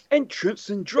 what is entrance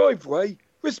and driveway,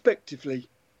 respectively?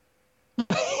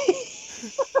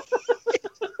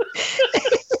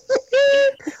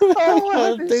 I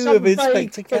hope there's some vague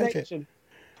Inspector Gadget. connection.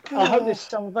 I hope there's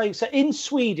some vague. So in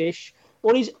Swedish,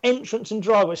 what is entrance and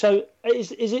driveway? So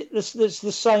is it the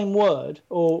same word,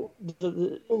 or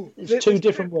it's 2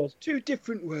 different words? 2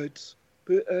 different words,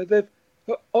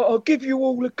 but I'll give you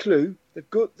all a clue. They've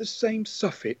got the same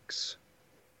suffix.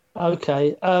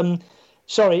 Okay.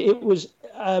 Sorry, it was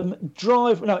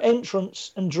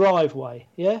entrance and driveway.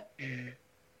 Yeah.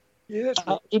 Yeah, that's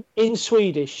right. In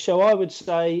Swedish. So I would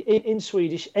say in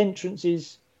Swedish, entrance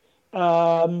is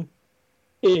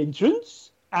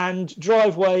entrance, and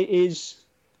driveway is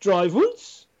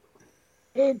driveways.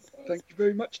 Thank you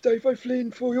very much, Dave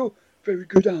O'Flynn, for your very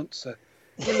good answer.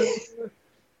 We're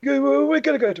going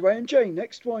to go to AMJ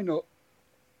next. Why not?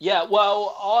 Yeah,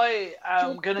 well, I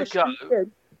am going to go.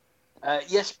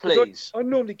 Yes, please. I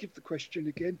normally give the question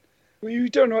again. Well, you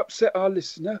don't upset our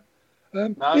listener. No.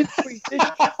 In Swedish,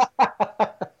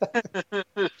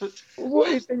 what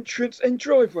is entrance and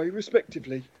driveway,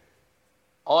 respectively?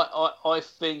 I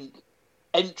think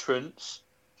entrance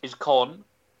is con,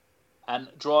 and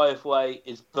driveway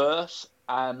is verse,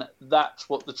 and that's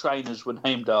what the trainers were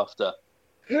named after.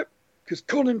 Yep, because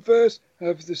con and verse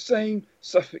have the same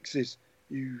suffixes.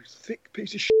 You thick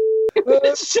piece of shit.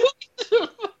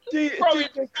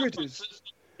 DJ Critters.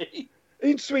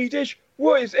 In Swedish,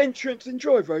 what is entrance and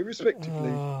driveway,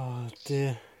 respectively? Oh,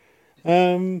 dear.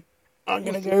 I'm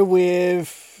going to go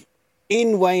with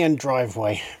in-way and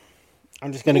driveway.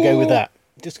 I'm just going to go with that.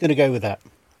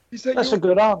 That's a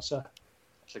good answer.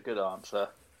 That's a good answer.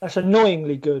 That's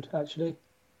annoyingly good, actually.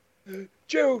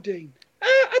 Geraldine.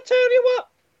 I tell you what,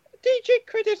 DJ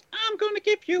Critters, I'm going to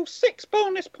give you 6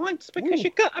 bonus points because you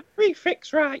got a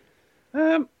prefix right.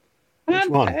 Which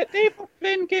one? Dave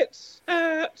Flynn gets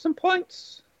some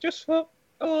points just for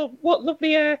what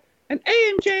lovely air. And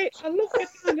AMJ, I love your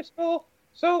dinosaur,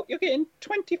 so you're getting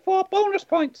 24 bonus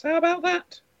points. How about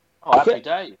that? Oh, happy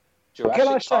day. Can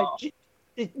I say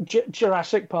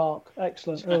Jurassic Park?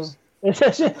 Excellent.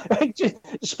 Just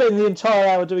spend the entire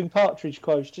hour doing Partridge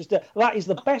quotes. That is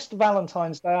the best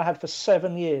Valentine's Day I had for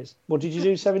 7 years. What did you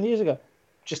do 7 years ago?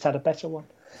 Just had a better one.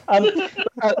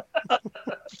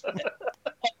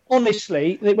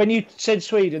 Honestly, when you said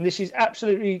Sweden, this is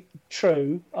absolutely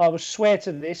true. I will swear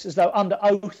to this as though under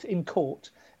oath in court.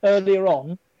 Earlier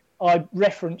on, I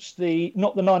referenced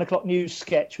not the 9 o'clock news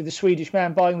sketch with the Swedish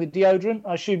man buying the deodorant.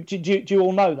 I assume, do you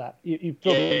all know that? You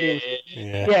probably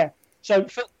yeah. So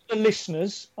for the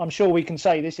listeners, I'm sure we can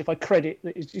say this if I credit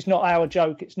that it's not our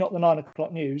joke. It's not the 9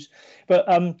 o'clock news, but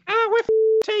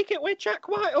take it with Jack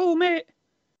Whitehall, mate.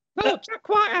 No, Jack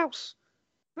Whitehouse.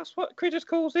 That's what Critters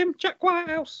calls him, Jack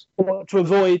Whitehouse. To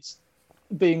avoid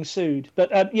being sued. But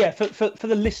for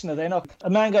the listener then, a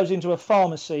man goes into a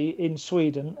pharmacy in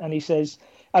Sweden and he says,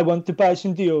 I want to buy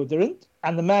some deodorant.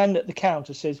 And the man at the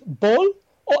counter says, ball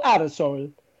or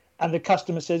aerosol? And the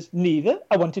customer says, neither.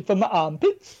 I want it for my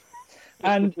armpits.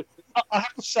 And I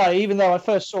have to say, even though I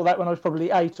first saw that when I was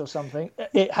probably 8 or something,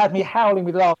 it had me howling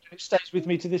with laughter. It stays with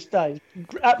me to this day.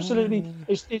 Absolutely,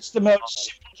 it's the most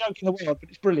simple joke in the world, but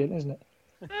it's brilliant, isn't it?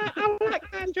 I like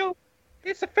that joke.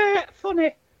 It's a fair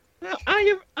funny. Now,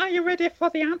 are you ready for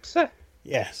the answer?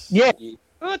 Yes. Yeah.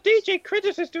 Oh, DJ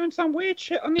Critters is doing some weird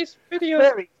shit on his video.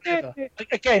 Very clever.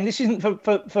 Again, this isn't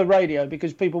for radio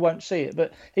because people won't see it,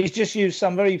 but he's just used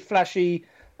some very flashy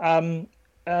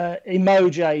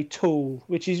emoji tool,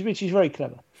 which is very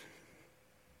clever.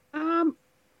 I'm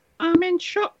in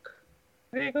shock.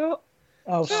 There you go.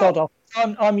 Oh, sod off.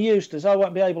 I'm useless. I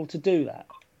won't be able to do that.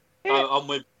 I'm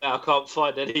with. I can't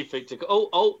find anything to go.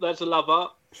 Oh, there's a lover.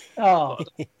 Oh,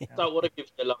 don't want to give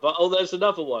you a lover. Oh, there's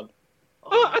another one.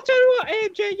 Oh, I tell you what,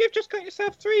 AJ, you've just got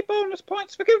yourself 3 bonus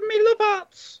points for giving me love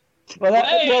hearts. Well,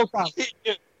 well done.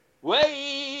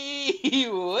 Way.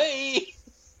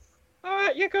 All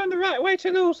right, you're going the right way to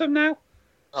lose them now.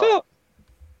 Oh. So,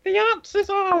 the answers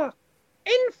are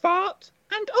infart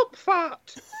and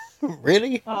upfart.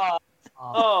 Really?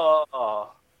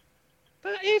 Oh.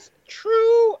 That is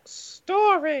true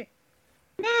story.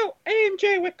 Now,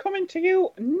 AMJ, we're coming to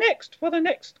you next for the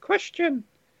next question.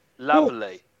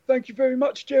 Lovely. Oh, thank you very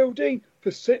much, Geraldine, for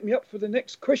setting me up for the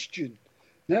next question.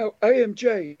 Now,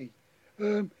 AMJ,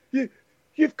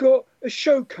 you've got a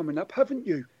show coming up, haven't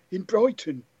you, in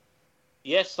Brighton?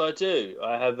 Yes, I do.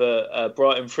 I have a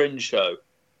Brighton Fringe show.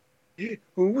 Yeah.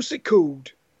 Well, what's it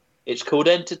called? It's called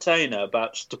Entertainer,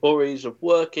 about stories of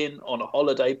working on a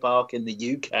holiday park in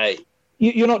the UK.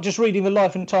 You're not just reading the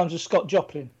life and times of Scott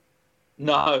Joplin?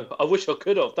 No, I wish I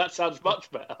could have. That sounds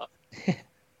much better.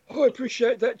 I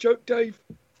appreciate that joke, Dave.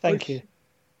 Thank you.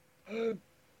 I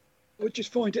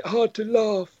just find it hard to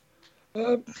laugh.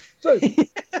 So,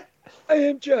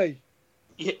 AMJ.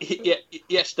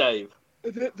 Yes, Dave.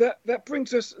 That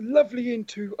brings us lovely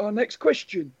into our next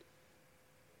question.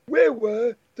 Where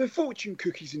were the fortune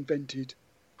cookies invented?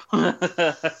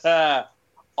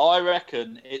 I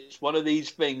reckon it's one of these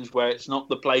things where it's not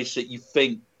the place that you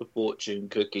think the fortune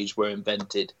cookies were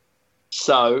invented.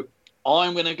 So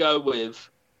I'm going to go with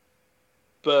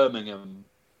Birmingham.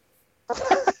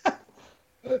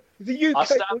 The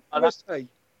UK or USA?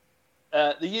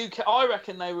 The UK, I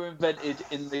reckon they were invented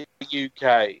in the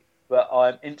UK, but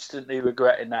I'm instantly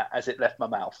regretting that as it left my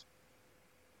mouth.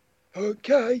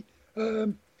 Okay.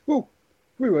 Well,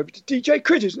 we're over to DJ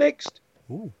Critters next.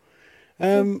 Ooh.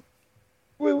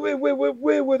 Where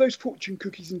were those fortune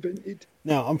cookies invented?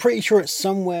 Now, I'm pretty sure it's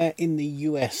somewhere in the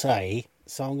USA,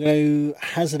 so I'm going to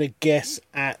hazard a guess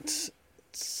at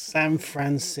San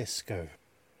Francisco.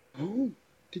 Oh,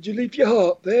 did you leave your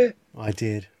heart there? I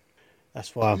did.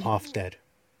 That's why I'm half dead.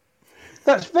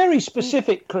 That's very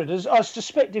specific, Critters. I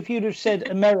suspect if you'd have said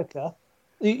America,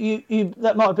 you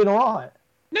that might have been all right.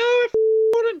 No, it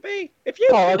wouldn't be. If you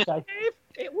okay.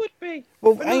 it would be.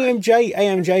 Well,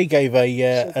 AMJ gave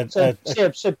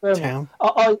said Birmingham.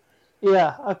 town.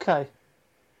 Yeah, okay.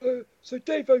 So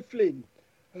Dave O'Flynn,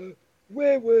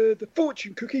 where were the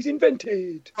fortune cookies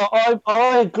invented?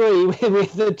 I agree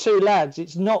with the two lads.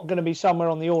 It's not going to be somewhere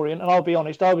on the Orient, and I'll be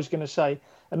honest, I was going to say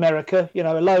America. You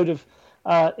know, a load of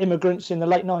immigrants in the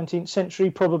late 19th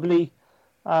century probably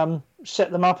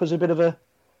set them up as a bit of a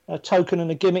token and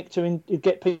a gimmick to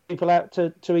get people out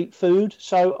to eat food.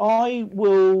 So I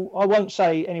won't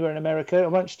say anywhere in America. I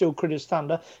won't steal Critters'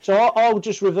 thunder. So I'll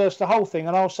just reverse the whole thing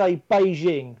and I'll say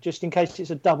Beijing, just in case it's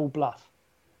a double bluff.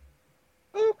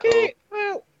 Okay,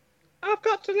 well, I've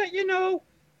got to let you know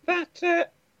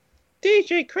that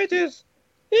DJ Critters,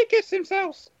 he gets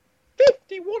himself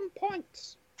 51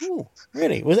 points. Oh,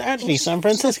 really? Was it actually San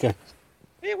Francisco?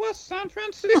 It was San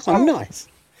Francisco. Oh, nice.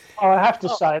 I have to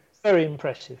say, it's very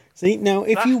impressive. See, now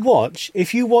if you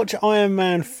watch Iron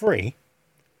Man 3,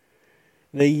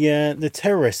 the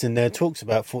terrorist in there talks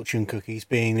about fortune cookies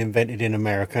being invented in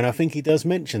America, and I think he does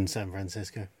mention San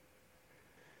Francisco.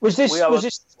 Was this the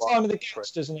time of the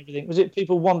gangsters and everything? Was it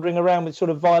people wandering around with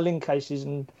sort of violin cases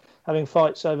and having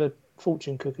fights over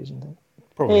fortune cookies and things?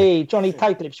 Probably. Hey, Johnny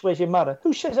Tightlips, where's your mother?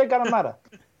 Who says I got a mother?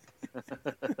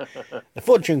 The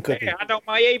fortune cookie. Yeah, I know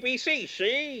my ABC,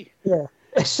 see? Yeah.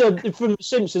 It's from The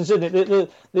Simpsons, isn't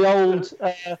it? The old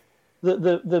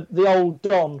the old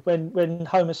Don when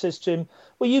Homer says to him,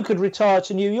 "Well, you could retire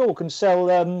to New York and sell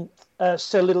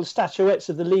little statuettes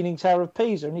of the Leaning Tower of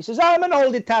Pisa," and he says, "I'm an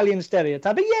old Italian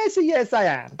stereotype." Yes, I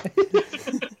am.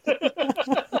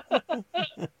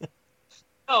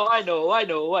 Oh, I know.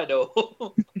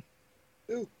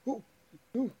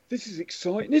 Oh, this is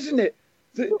exciting, isn't it?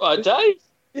 Right, Dave?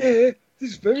 Yeah,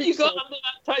 this is very What you got exciting. under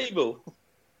that table?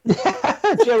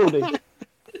 Geraldine.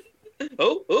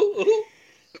 Oh.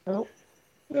 No,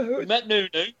 We met Nunu.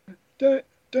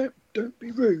 don't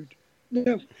be rude.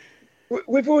 Now,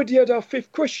 we've already had our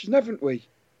fifth question, haven't we?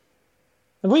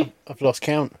 Have we? I've lost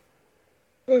count.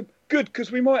 Good,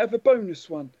 because we might have a bonus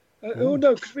one. Oh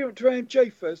no, because we went to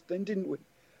AMJ first, then didn't we?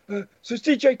 So it's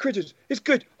DJ Critters. It's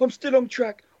good. I'm still on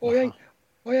track. I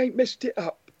ain't messed it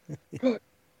up. Right,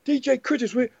 DJ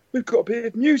Critters. We've got a bit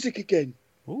of music again.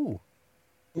 Ooh.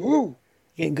 Ooh.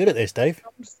 You're getting good at this, Dave.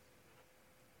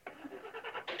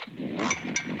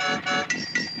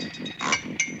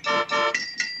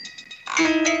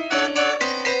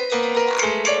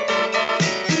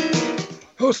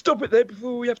 Oh, stop it there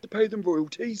before we have to pay them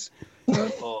royalties.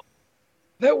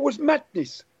 That was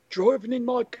Madness, Driving in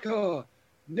My Car.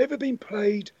 Never been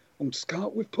played on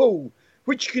Skype with Paul,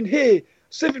 which you can hear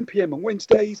 7 p.m. on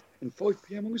Wednesdays and 5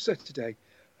 p.m. on a Saturday.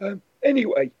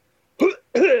 Anyway,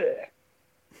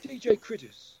 DJ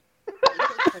Critters.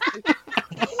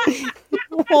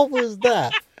 What was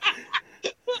that?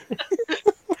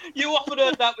 You often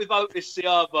heard that with Otis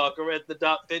Ciarbarker, Ed the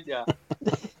Duck, didn't you?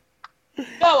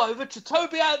 Now over to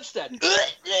Toby Amstead.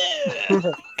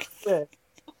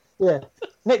 Yeah.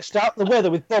 Next up, the weather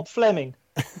with Bob Fleming.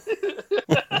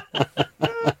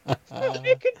 Stop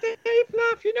making Dave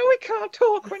laugh. You know he can't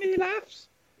talk when he laughs.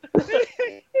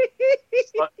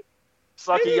 It's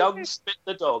like a young Spit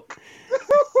the dog.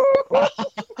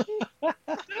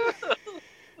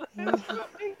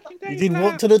 You didn't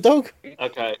want to the dog?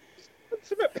 Okay.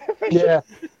 Yeah.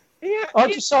 Yeah,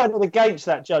 I decided against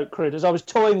that joke, Critters. I was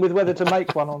toying with whether to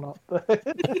make one or not.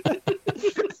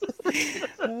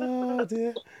 Oh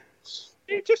dear.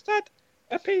 he just had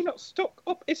a peanut stuck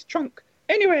up his trunk.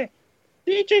 Anyway,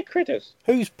 DJ Critters.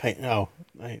 Who's Peanut?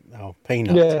 Oh,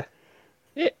 Peanut.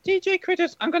 Yeah. DJ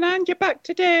Critters, I'm going to hand you back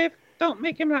to Dave. Don't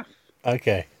make him laugh.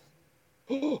 Okay.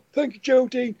 Oh, thank you,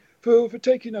 Geraldine, for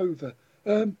taking over.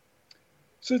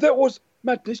 So that was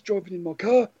Madness, Driving in My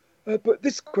Car. But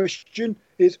this question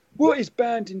is, what is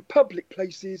banned in public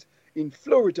places in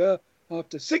Florida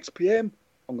after 6 p.m.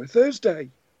 on a Thursday.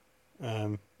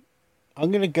 I'm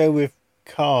going to go with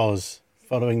Cars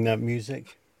following that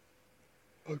music.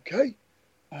 Okay.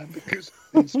 Because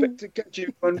the Inspector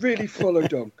Gadget one really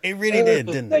followed on. It really did,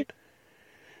 didn't it?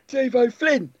 Dave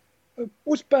O'Flynn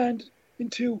was banned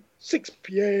until 6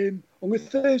 p.m. on a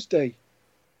Thursday.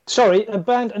 Sorry,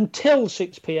 banned until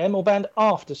 6 p.m. or banned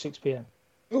after 6 p.m.?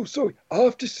 Oh, sorry,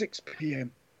 after 6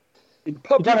 p.m. in You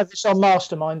public. don't have this on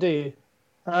Mastermind, do you?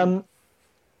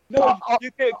 No,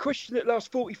 you get a question that lasts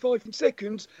 45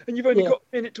 seconds, and you've only got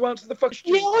a minute to answer the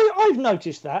question. Yeah, I've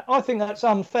noticed that. I think that's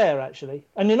unfair, actually.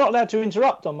 And you're not allowed to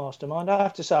interrupt on Mastermind, I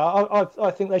have to say.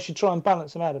 I think they should try and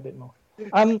balance them out a bit more.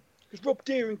 Because Rob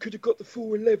Deering could have got the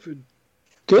 4:11.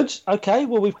 Good. Okay.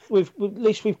 Well, we've at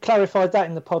least we've clarified that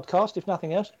in the podcast, if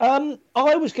nothing else. I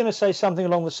was going to say something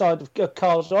along the side of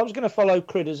cars. I was going to follow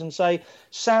Critters and say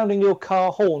sounding your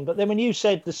car horn. But then when you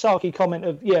said the Saki comment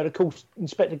of of course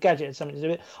Inspector Gadget had something to do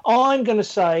with it, I'm going to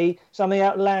say something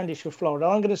outlandish for Florida.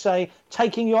 I'm going to say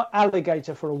taking your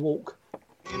alligator for a walk.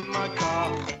 In my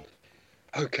car.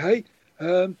 Okay.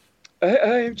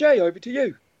 AMJ, over to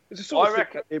you. It's a sort of thing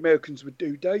that the Americans would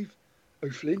do, Dave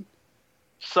O'Flynn.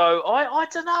 So I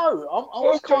don't know. I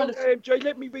was kind of. AMJ,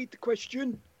 let me read the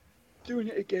question. Doing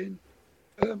it again.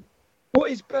 What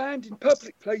is banned in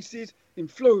public places in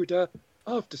Florida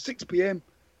after 6 p.m.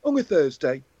 on a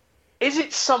Thursday? Is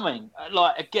it something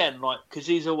because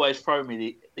he's always thrown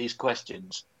me these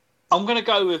questions? I'm going to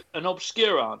go with an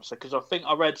obscure answer because I think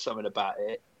I read something about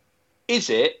it.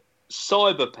 Is it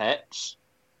Cyber Pets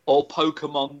or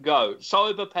Pokemon Go?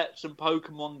 Cyber Pets and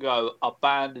Pokemon Go are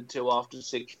banned until after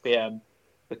 6 p.m.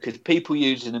 because people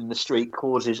using them in the street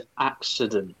causes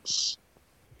accidents.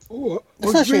 Oh,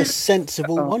 That's actually a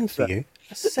sensible one for you.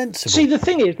 That's sensible. See, the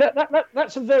thing is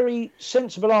that's a very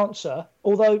sensible answer.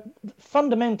 Although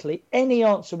fundamentally, any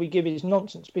answer we give is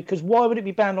nonsense. Because why would it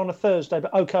be banned on a Thursday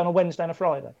but okay on a Wednesday and a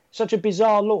Friday? Such a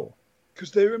bizarre law.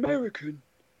 Because they're American.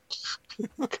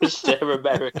 Because they're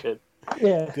American.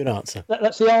 Yeah. Good answer.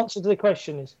 That's the answer to the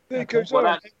question. Is There goes Well,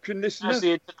 our that's American listener. That's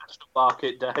the international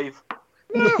market, Dave.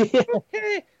 No,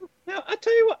 okay. Now, I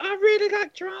tell you what, I really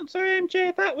liked your answer,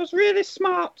 MJ. That was really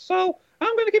smart. So,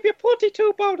 I'm going to give you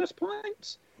 42 bonus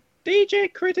points.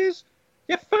 DJ Critters,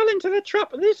 you fell into the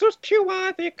trap. This was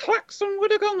QI. The klaxon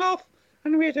would have gone off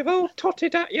and we'd have all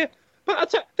totted at you.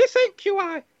 But this ain't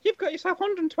QI. You've got yourself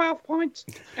 112 points.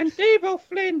 And Dave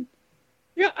O'Flynn,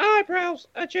 your eyebrows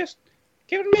are just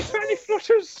giving me fanny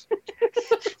flutters.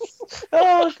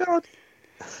 oh God!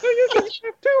 So you got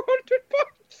yourself 200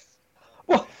 points.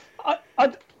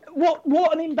 Well,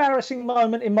 what an embarrassing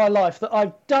moment in my life that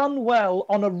I've done well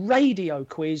on a radio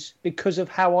quiz because of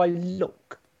how I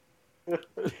look. Yeah,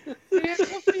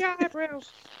 what's the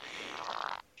eyebrows?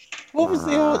 What was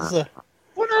the answer?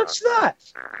 What's that?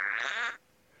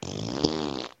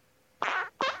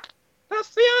 That's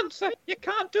the answer. You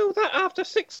can't do that after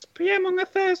 6 p.m. on a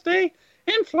Thursday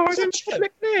in Florida in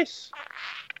public place.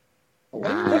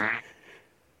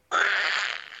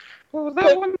 Well,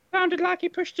 that one sounded like he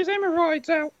pushed his hemorrhoids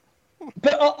out.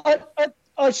 But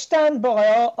I stand by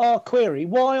our query.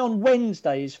 Why on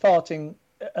Wednesday is farting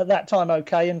at that time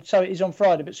okay, and so it is on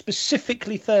Friday, but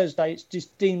specifically Thursday it's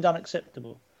just deemed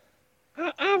unacceptable?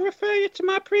 I'll refer you to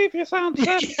my previous answer.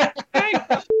 I ain't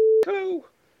got a clue.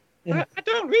 Yeah. I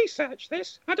don't research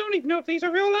this. I don't even know if these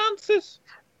are real answers.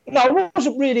 No, I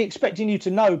wasn't really expecting you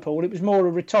to know, Paul. It was more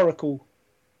a rhetorical.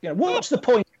 What's the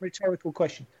point of a rhetorical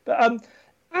question? But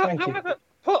thank you. However,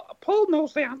 Paul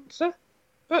knows the answer,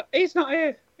 but he's not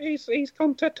here. He's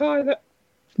gone to the toilet.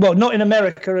 Well, not in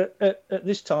America at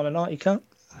this time of night. You can't.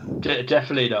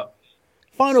 Definitely not.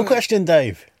 Final question,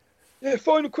 Dave. Yeah,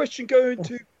 final question going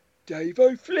to Dave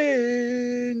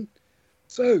O'Flynn.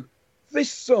 So,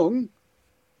 this song,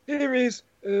 here is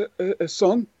a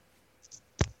song.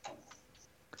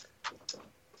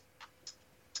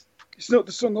 It's not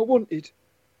the song I wanted.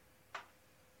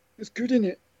 It's good, isn't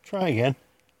it? Try again.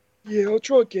 Yeah, I'll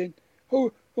try again.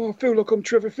 Oh, I feel like I'm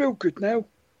Trevor Feelgood now.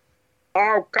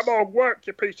 Oh, come on, work,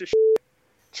 you piece of shit.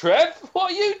 Trev,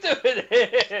 what are you doing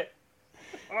here?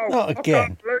 Oh, Not I again.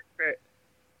 can't believe it.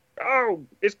 Oh,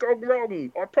 it's gone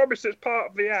wrong. I promise it's part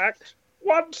of the act.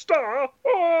 1 star.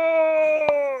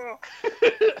 Oh!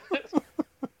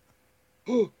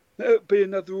 Oh, that'll be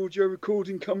another audio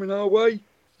recording coming our way.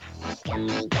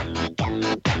 Gummy, gummy,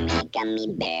 gummy, gummy, gummy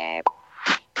bear.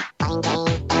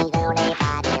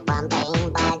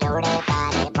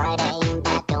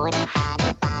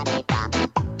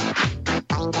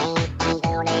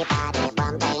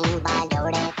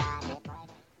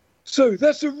 So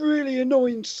that's a really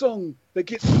annoying song that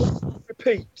gets put on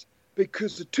repeat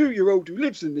because the 2-year-old who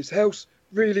lives in this house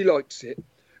really likes it.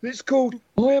 And it's called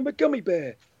I Am a Gummy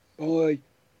Bear by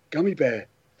Gummy Bear.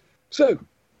 So,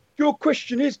 your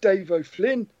question is, Dave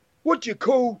O'Flynn, what do you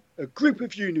call a group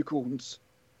of unicorns?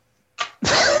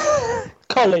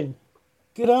 Colin.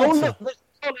 Good Oh, answer. look, there's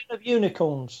Colin of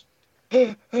unicorns.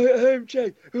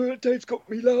 AMJ, Dave's got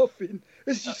me laughing.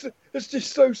 It's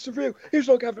just so surreal. It was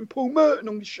like having Paul Merton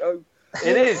on the show.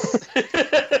 It is.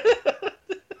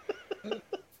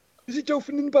 Is it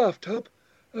Dolphin in the Bathtub?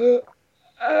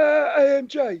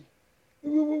 AMJ,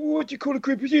 what do you call a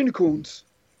group of unicorns?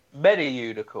 Many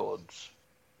unicorns.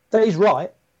 That is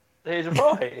right. It is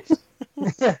right.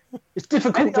 Yeah, it's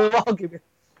difficult to argue with.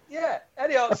 Yeah,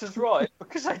 any answer's right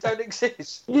because they don't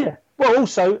exist. Yeah. Well,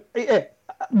 also, yeah,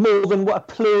 more than what a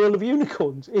plural of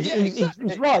unicorns. Yeah, exactly.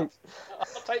 He's right.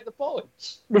 I'll take the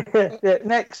points. Yeah,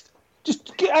 next.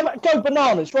 Just go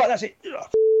bananas. Right, that's it.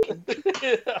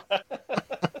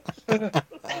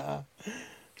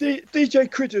 DJ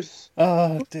Critters.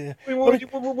 Oh dear. What do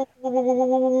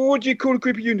you call a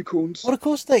group of unicorns? Well, of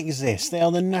course they exist. They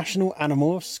are the national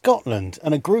animal of Scotland,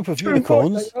 and a group of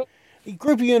unicorns. A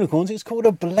group of unicorns. It's called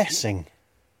a blessing.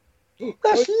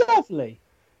 That's lovely.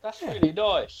 That's really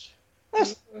nice.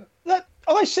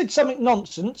 I said something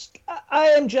nonsense.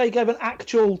 AMJ gave an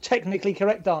actual, technically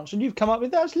correct answer, and you've come up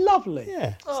with that. That's lovely.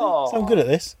 Yeah. Oh. So I'm good at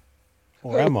this.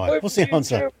 Or am I? What's the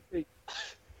answer?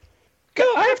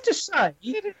 I have to say,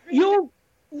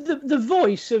 the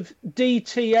voice of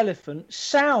DT Elephant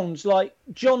sounds like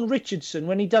John Richardson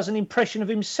when he does an impression of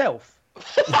himself.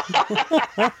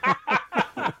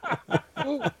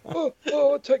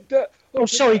 I'll take that.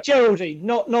 Sorry, Geraldine.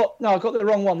 No, I got the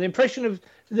wrong one. The impression of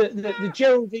the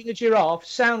Geraldine the giraffe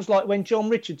sounds like when John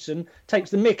Richardson takes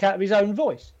the mick out of his own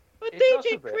voice. But It does a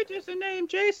DJ bit. Critters and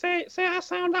AMJ say I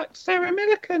sound like Sarah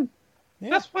Millican. Yeah.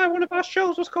 That's why one of our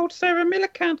shows was called Sarah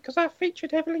Millican, because I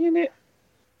featured heavily in it.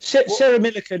 Sarah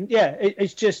Millican, yeah,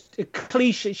 it's just a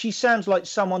cliche. She sounds like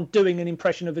someone doing an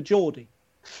impression of a Geordie.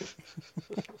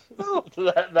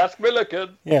 That's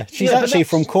Millican. Yeah, she's Yeah, but actually that's-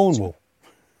 from Cornwall.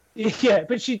 Yeah,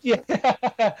 but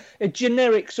a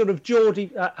generic sort of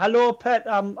Geordie. Hello, pet.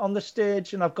 I'm on the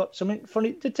stage, and I've got something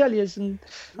funny to tell you, and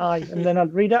then I'll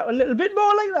read out a little bit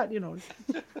more like that, you know.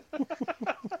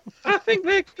 I think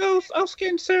there goes us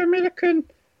getting Sarah Millican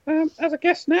as a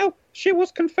guest now. She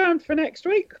was confirmed for next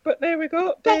week, but there we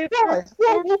go. Dave,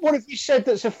 What have you said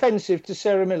that's offensive to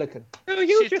Sarah Millican? No,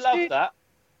 you She'd just love did. that.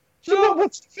 So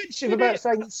what's offensive about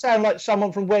saying you sound like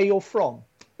someone from where you're from?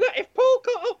 Look, if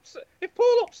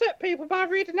Paul upset people by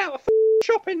reading out a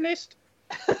shopping list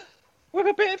with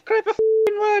a bit of clever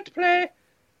wordplay,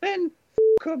 then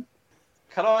him.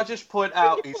 Can I just point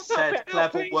out you he put that said bit out,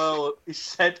 clever please? word. He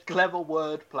said clever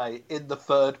wordplay in the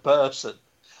third person.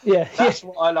 Yeah, That's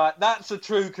what I like. That's a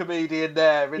true comedian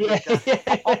there. Isn't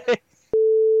it?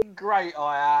 Great,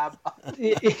 I am.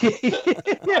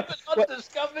 yeah. An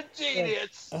undiscovered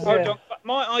genius. Hold on.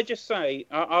 Might I just say,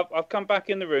 I've come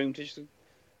back in the room to just.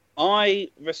 I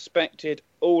respected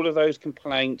all of those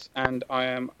complaints, and I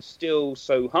am still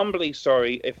so humbly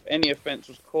sorry if any offence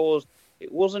was caused.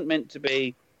 It wasn't meant to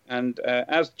be, and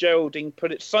as Geraldine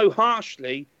put it so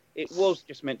harshly, it was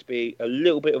just meant to be a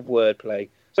little bit of wordplay.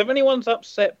 So if anyone's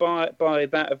upset by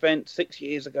that event 6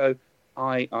 years ago,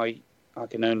 I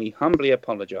can only humbly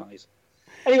apologise.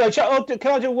 Anyway, can I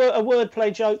do a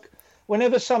wordplay joke?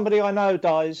 Whenever somebody I know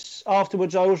dies,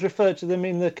 afterwards I always refer to them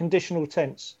in the conditional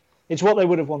tense. It's what they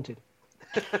would have wanted.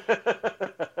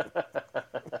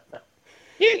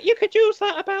 You could use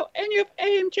that about any of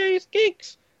AMJ's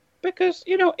gigs, because,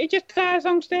 you know, it just dies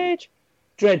on stage.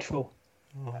 Dreadful.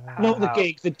 Not the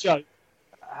gig, the joke.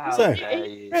 How So- dare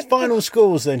you. Final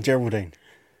scores then, Geraldine.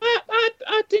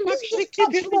 I didn't actually keep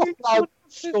it.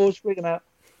 Scores, read them out.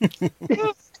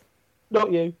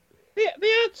 Not you.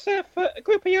 The answer for a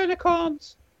group of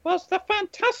unicorns was the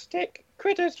fantastic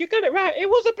Critters. You got it right. It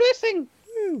was a blessing.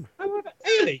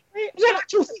 Really? Is that an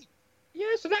actual thing? Yeah,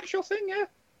 it's an actual thing, yeah.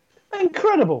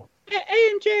 Incredible.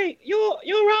 AMJ,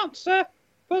 your answer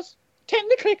was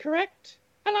technically correct,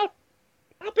 and I'll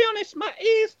be honest, my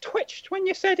ears twitched when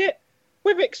you said it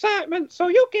with excitement, so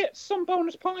you'll get some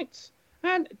bonus points.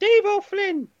 And Dave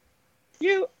O'Flynn,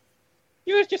 you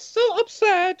were just so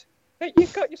absurd that you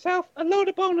got yourself a load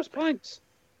of bonus points.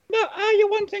 Now, are you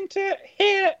wanting to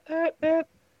hear the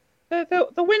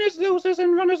winners, losers,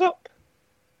 and runners up?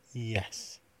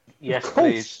 Yes. Yes, Of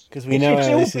course. please. Because we know It's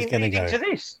how all this is been going to leading go.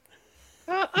 to this.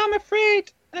 I'm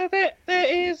afraid that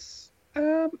there is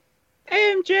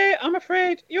AMJ. I'm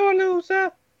afraid you're a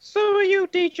loser. So are you,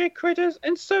 DJ Critters,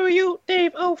 and so are you,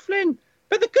 Dave O'Flynn.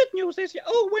 But the good news is you're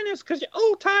all winners because you're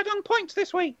all tied on points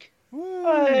this week.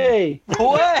 Hey.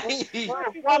 Way!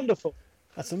 Wonderful.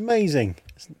 That's amazing.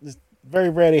 It very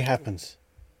rarely happens.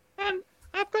 And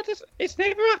I've got to. It's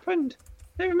never happened.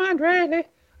 Never mind, really.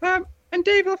 And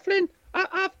Dave Flynn,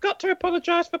 I've got to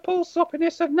apologise for Paul's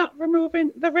sloppiness of not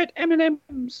removing the red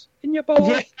M&Ms in your bowl.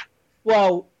 Yeah.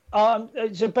 Well,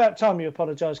 it's about time you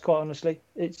apologise. Quite honestly,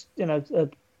 it's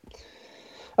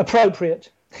appropriate.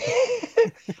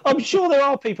 I'm sure there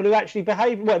are people who actually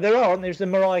behave well. There are, and there's the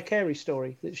Mariah Carey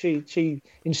story that she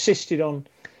insisted on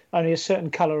only a certain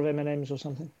colour of M&Ms or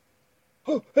something.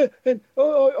 Oh, and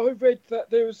I read that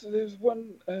there was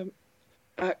one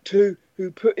actor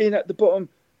who put in at the bottom.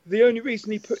 The only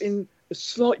reason he put in a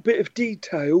slight bit of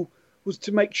detail was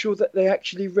to make sure that they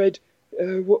actually read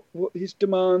what his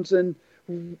demands and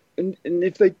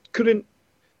if they couldn't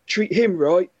treat him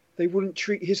right, they wouldn't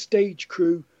treat his stage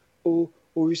crew or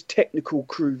his technical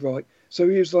crew right. So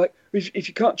he was like, if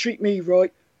you can't treat me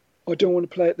right, I don't want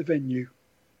to play at the venue.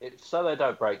 It's so they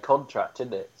don't break contract,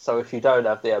 isn't it? So if you don't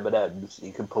have the M&Ms,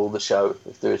 you can pull the show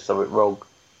if there is something wrong.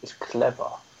 It's clever.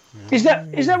 Is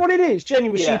that what it is?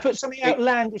 Genuinely, so Yeah. you put something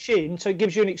outlandish in, so it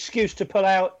gives you an excuse to pull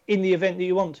out in the event that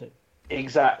you want to.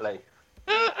 Exactly.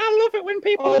 I love it when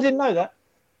people. Oh, I didn't know that.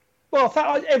 Well,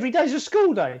 every day's a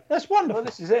school day. That's wonderful. Well,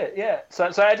 this is it, yeah. So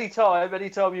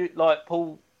anytime you like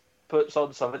Paul puts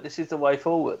on something, this is the way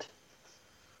forward.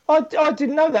 I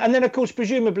didn't know that. And then, of course,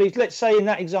 presumably, let's say in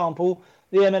that example,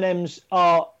 the M&Ms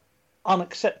are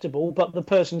unacceptable, but the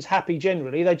person's happy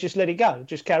generally. They just let it go,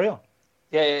 just carry on.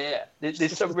 Yeah. There's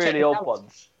just some the really odd technicality.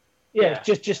 ones. Yeah,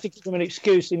 just to give them an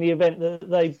excuse in the event that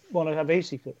they want to have a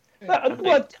hissy fit. I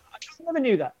never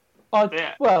knew that. Well,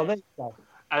 there you go.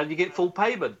 And you get full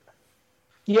payment.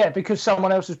 Yeah, because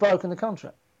someone else has broken the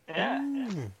contract. Yeah.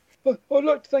 I'd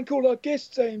like to thank all our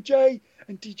guests, AMJ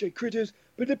and DJ Critters,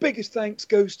 but the biggest thanks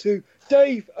goes to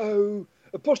Dave O''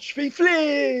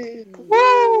 Flynn.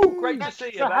 Woo! Great to see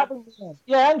you, for man. having me on.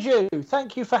 Yeah, and you.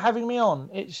 Thank you for having me on.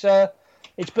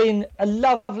 It's been a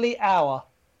lovely hour.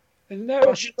 And now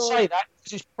I should say that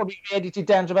because it's probably edited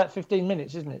down to about 15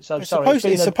 minutes, isn't it? So It's sorry.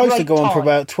 supposed to go on for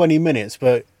about 20 minutes,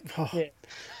 but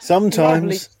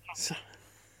sometimes.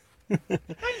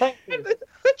 Thank you.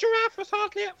 The giraffe was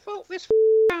hardly at fault this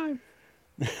time.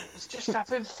 It's just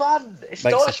having fun. It's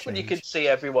Makes a nice when you change. can see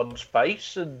everyone's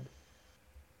face and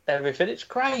everything. It's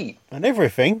great. And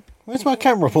everything. Where's my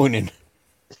camera pointing?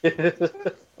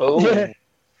 Oh, Yeah.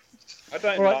 I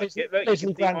don't All right, like it. Look, you Leslie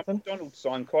can see my Grantham. McDonald's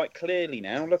sign quite clearly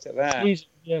now. Look at that.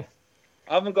 Yeah.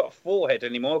 I haven't got a 4-head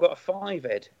anymore. I've got a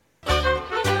 5-head.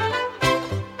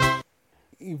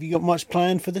 Have you got much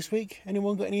planned for this week?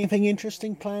 Anyone got anything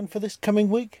interesting planned for this coming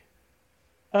week?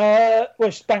 Well,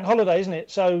 it's bank holiday, isn't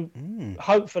it? So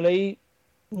hopefully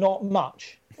not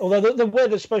much. Although the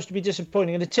weather's supposed to be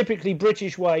disappointing. In a typically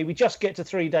British way, we just get to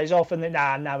 3 days off and then,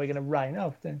 now we're going to rain.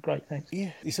 Oh, then great, thanks.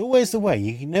 Yeah, it's always the way.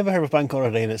 You can never have a bank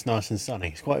holiday that's nice and sunny.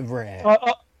 It's quite rare.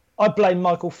 I blame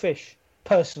Michael Fish,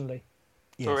 personally.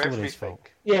 Yeah, for it's all his everything. fault.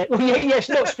 Yeah, well, yes,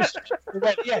 not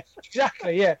specifically. Yeah,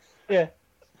 exactly, yeah.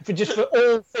 For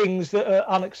all things that are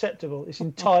unacceptable. It's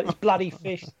bloody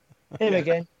Fish. Him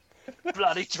again.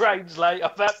 Bloody translate.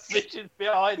 I've had fishes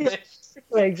behind this.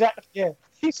 Yeah, exactly, yeah.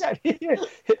 Exactly, yeah.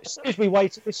 Excuse me,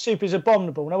 waiter, this soup is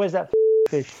abominable. Now, where's that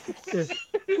fish? Yeah.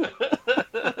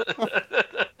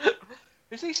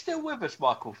 Is he still with us,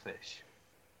 Michael Fish?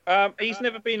 He's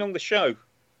never been on the show.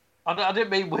 I didn't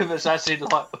mean with us as in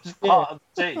like was part of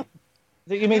the team.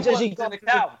 You mean, has he He gone worked in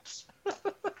accounts.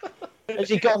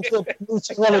 to a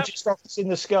meteorologist office in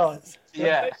the sky?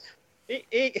 Yeah.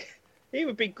 He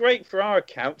would be great for our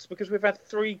accounts because we've had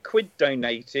 £3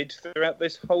 donated throughout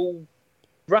this whole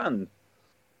run.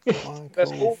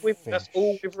 That's all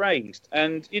we've raised.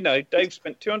 And Dave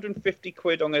spent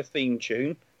 £250 on a theme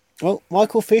tune. Well,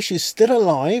 Michael Fish is still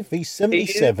alive. He's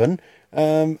 77.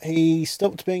 He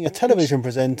stopped being a television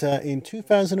presenter in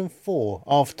 2004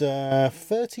 after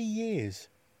 30 years.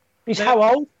 He's how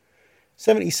old?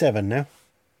 77 now.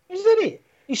 Isn't it?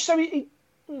 He's so...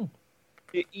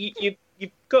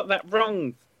 You've got that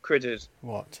wrong, Critters.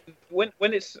 What? When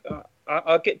it's...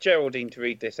 I'll get Geraldine to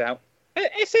read this out.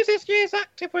 It says his years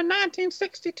active were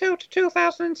 1962 to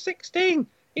 2016.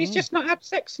 He's just not had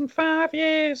sex in 5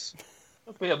 years.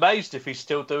 I'd be amazed if he's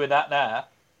still doing that now.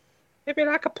 It'd be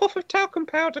like a puff of talcum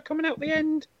powder coming out the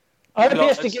end. I hope he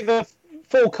has to give a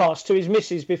forecast to his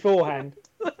missus beforehand.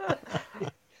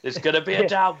 There's going to be a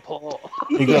downpour.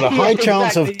 You've got a high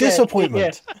chance of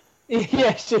disappointment. Yeah.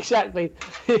 Yes, exactly.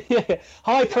 Yeah.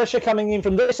 High pressure coming in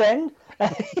from this end.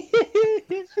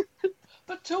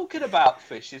 But talking about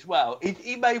Fish as well,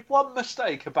 he made one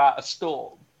mistake about a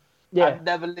storm and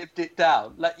never lived it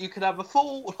down. Like, you can have a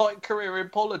full career in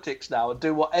politics now and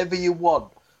do whatever you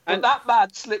want. But that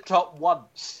man slipped up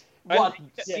once. What?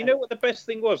 You know what the best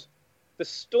thing was? The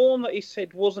storm that he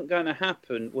said wasn't going to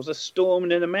happen was a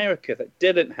storm in America that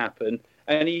didn't happen,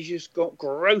 and he just got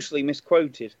grossly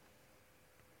misquoted.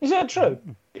 Is that true?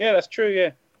 Yeah, that's true,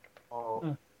 yeah.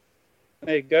 Oh.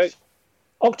 There you go.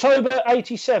 October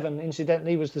 87,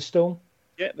 incidentally, was the storm.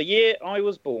 Yeah, the year I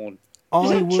was born.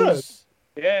 I was.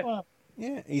 Yeah. Wow.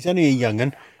 Yeah, he's only a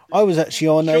young'un. I was actually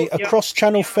on a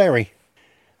cross-channel ferry.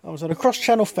 I was on a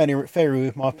cross-channel ferry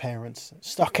with my parents,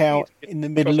 stuck out in the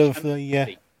middle of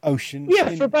the ocean.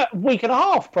 Yeah, for about a week and a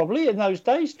half, probably, in those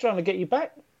days, trying to get you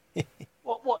back.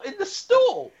 What, in the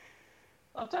storm?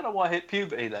 I don't know why I hit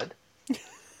puberty then.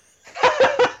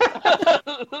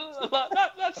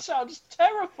 that sounds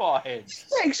terrifying.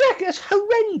 Yeah, exactly. That's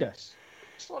horrendous.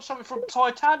 It's like something from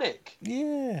Titanic.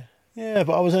 Yeah, but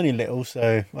I was only little,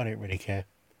 so I didn't really care.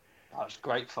 That was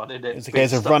great fun, isn't it? It was a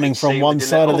case of running from one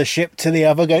side of the ship to the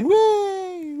other, going,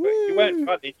 whee, whee. You weren't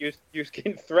funny, you was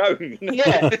getting thrown.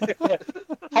 Yeah.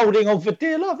 Holding on for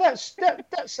dear life.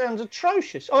 That sounds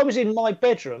atrocious. I was in my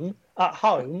bedroom at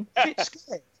home, a bit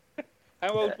scared. How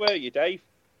old were you, Dave?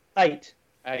 8.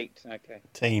 8, okay.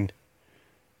 Teen.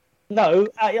 No,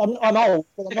 I'm old,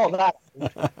 but I'm not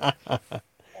that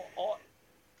old.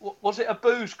 Was it a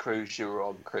booze cruise you were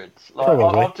on, Chris?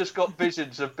 Probably. I've just got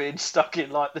visions of being stuck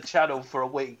in like the channel for a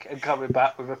week and coming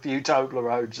back with a few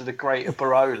Toblerones and a crate of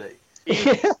Baroli.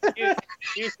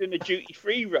 You was doing a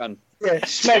duty-free run. Yeah,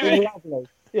 smelling lovely.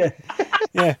 Yeah.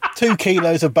 Yeah, 2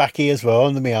 kilos of baccy as well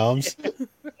under my arms.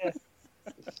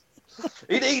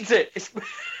 He needs it. It's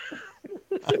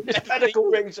medical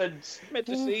reasons.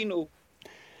 Medicinal.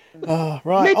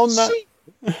 Right, on that...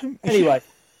 Anyway,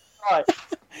 right.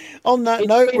 On that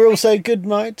note, we'll say good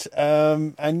night.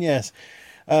 And yes,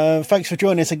 thanks for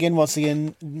joining us again, once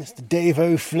again, Mr. Dave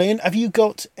O'Flynn. Have you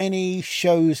got any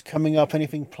shows coming up,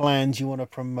 anything planned you want to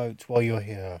promote while you're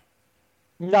here?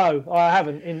 No, I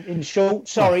haven't. In short,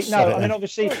 sorry. Oh, no, sorry I mean, then.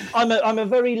 obviously, I'm a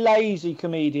very lazy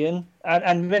comedian,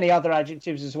 and many other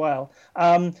adjectives as well.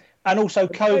 And also,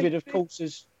 COVID, of course,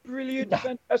 is Brilliant,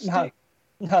 fantastic.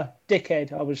 no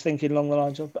dickhead. I was thinking along the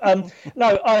lines of.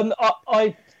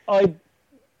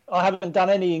 I haven't done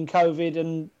any in COVID,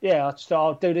 and yeah,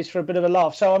 I'll do this for a bit of a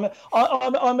laugh. So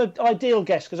I'm an ideal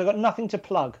guest because I've got nothing to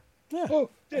plug. Yeah. Oh,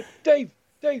 Dave,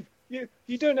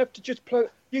 you don't have to just plug.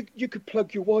 You could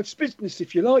plug your wife's business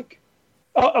if you like.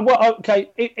 Well, okay.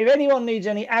 If anyone needs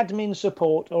any admin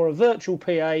support or a virtual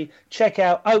PA, check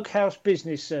out Oak House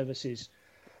Business Services,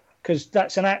 because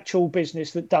that's an actual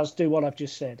business that does do what I've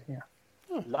just said. Yeah.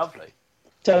 Lovely.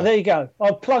 So there you go.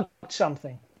 I've plugged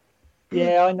something.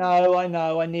 Yeah, I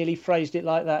know. I nearly phrased it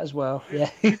like that as well. Yeah.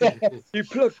 You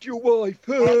plugged your wife.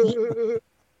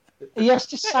 He has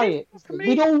to say it.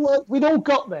 We'd all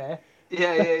got there.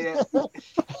 Yeah.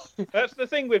 That's the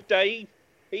thing with Dave.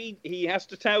 He has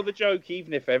to tell the joke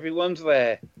even if everyone's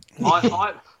there.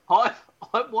 I'm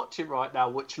watching right now,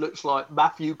 which looks like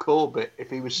Matthew Corbett if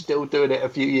he was still doing it a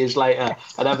few years later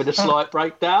and having a slight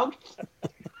breakdown.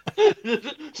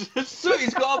 So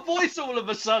he's got a voice all of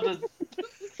a sudden.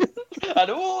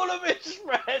 And all of his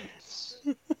friends.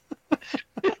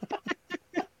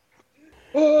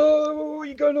 Oh, what are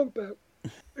you going on about?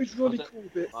 Who's Ronnie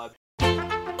Corbett?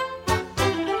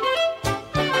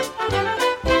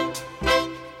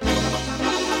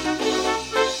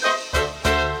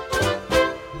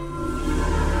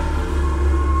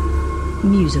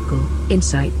 Musical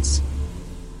Insights.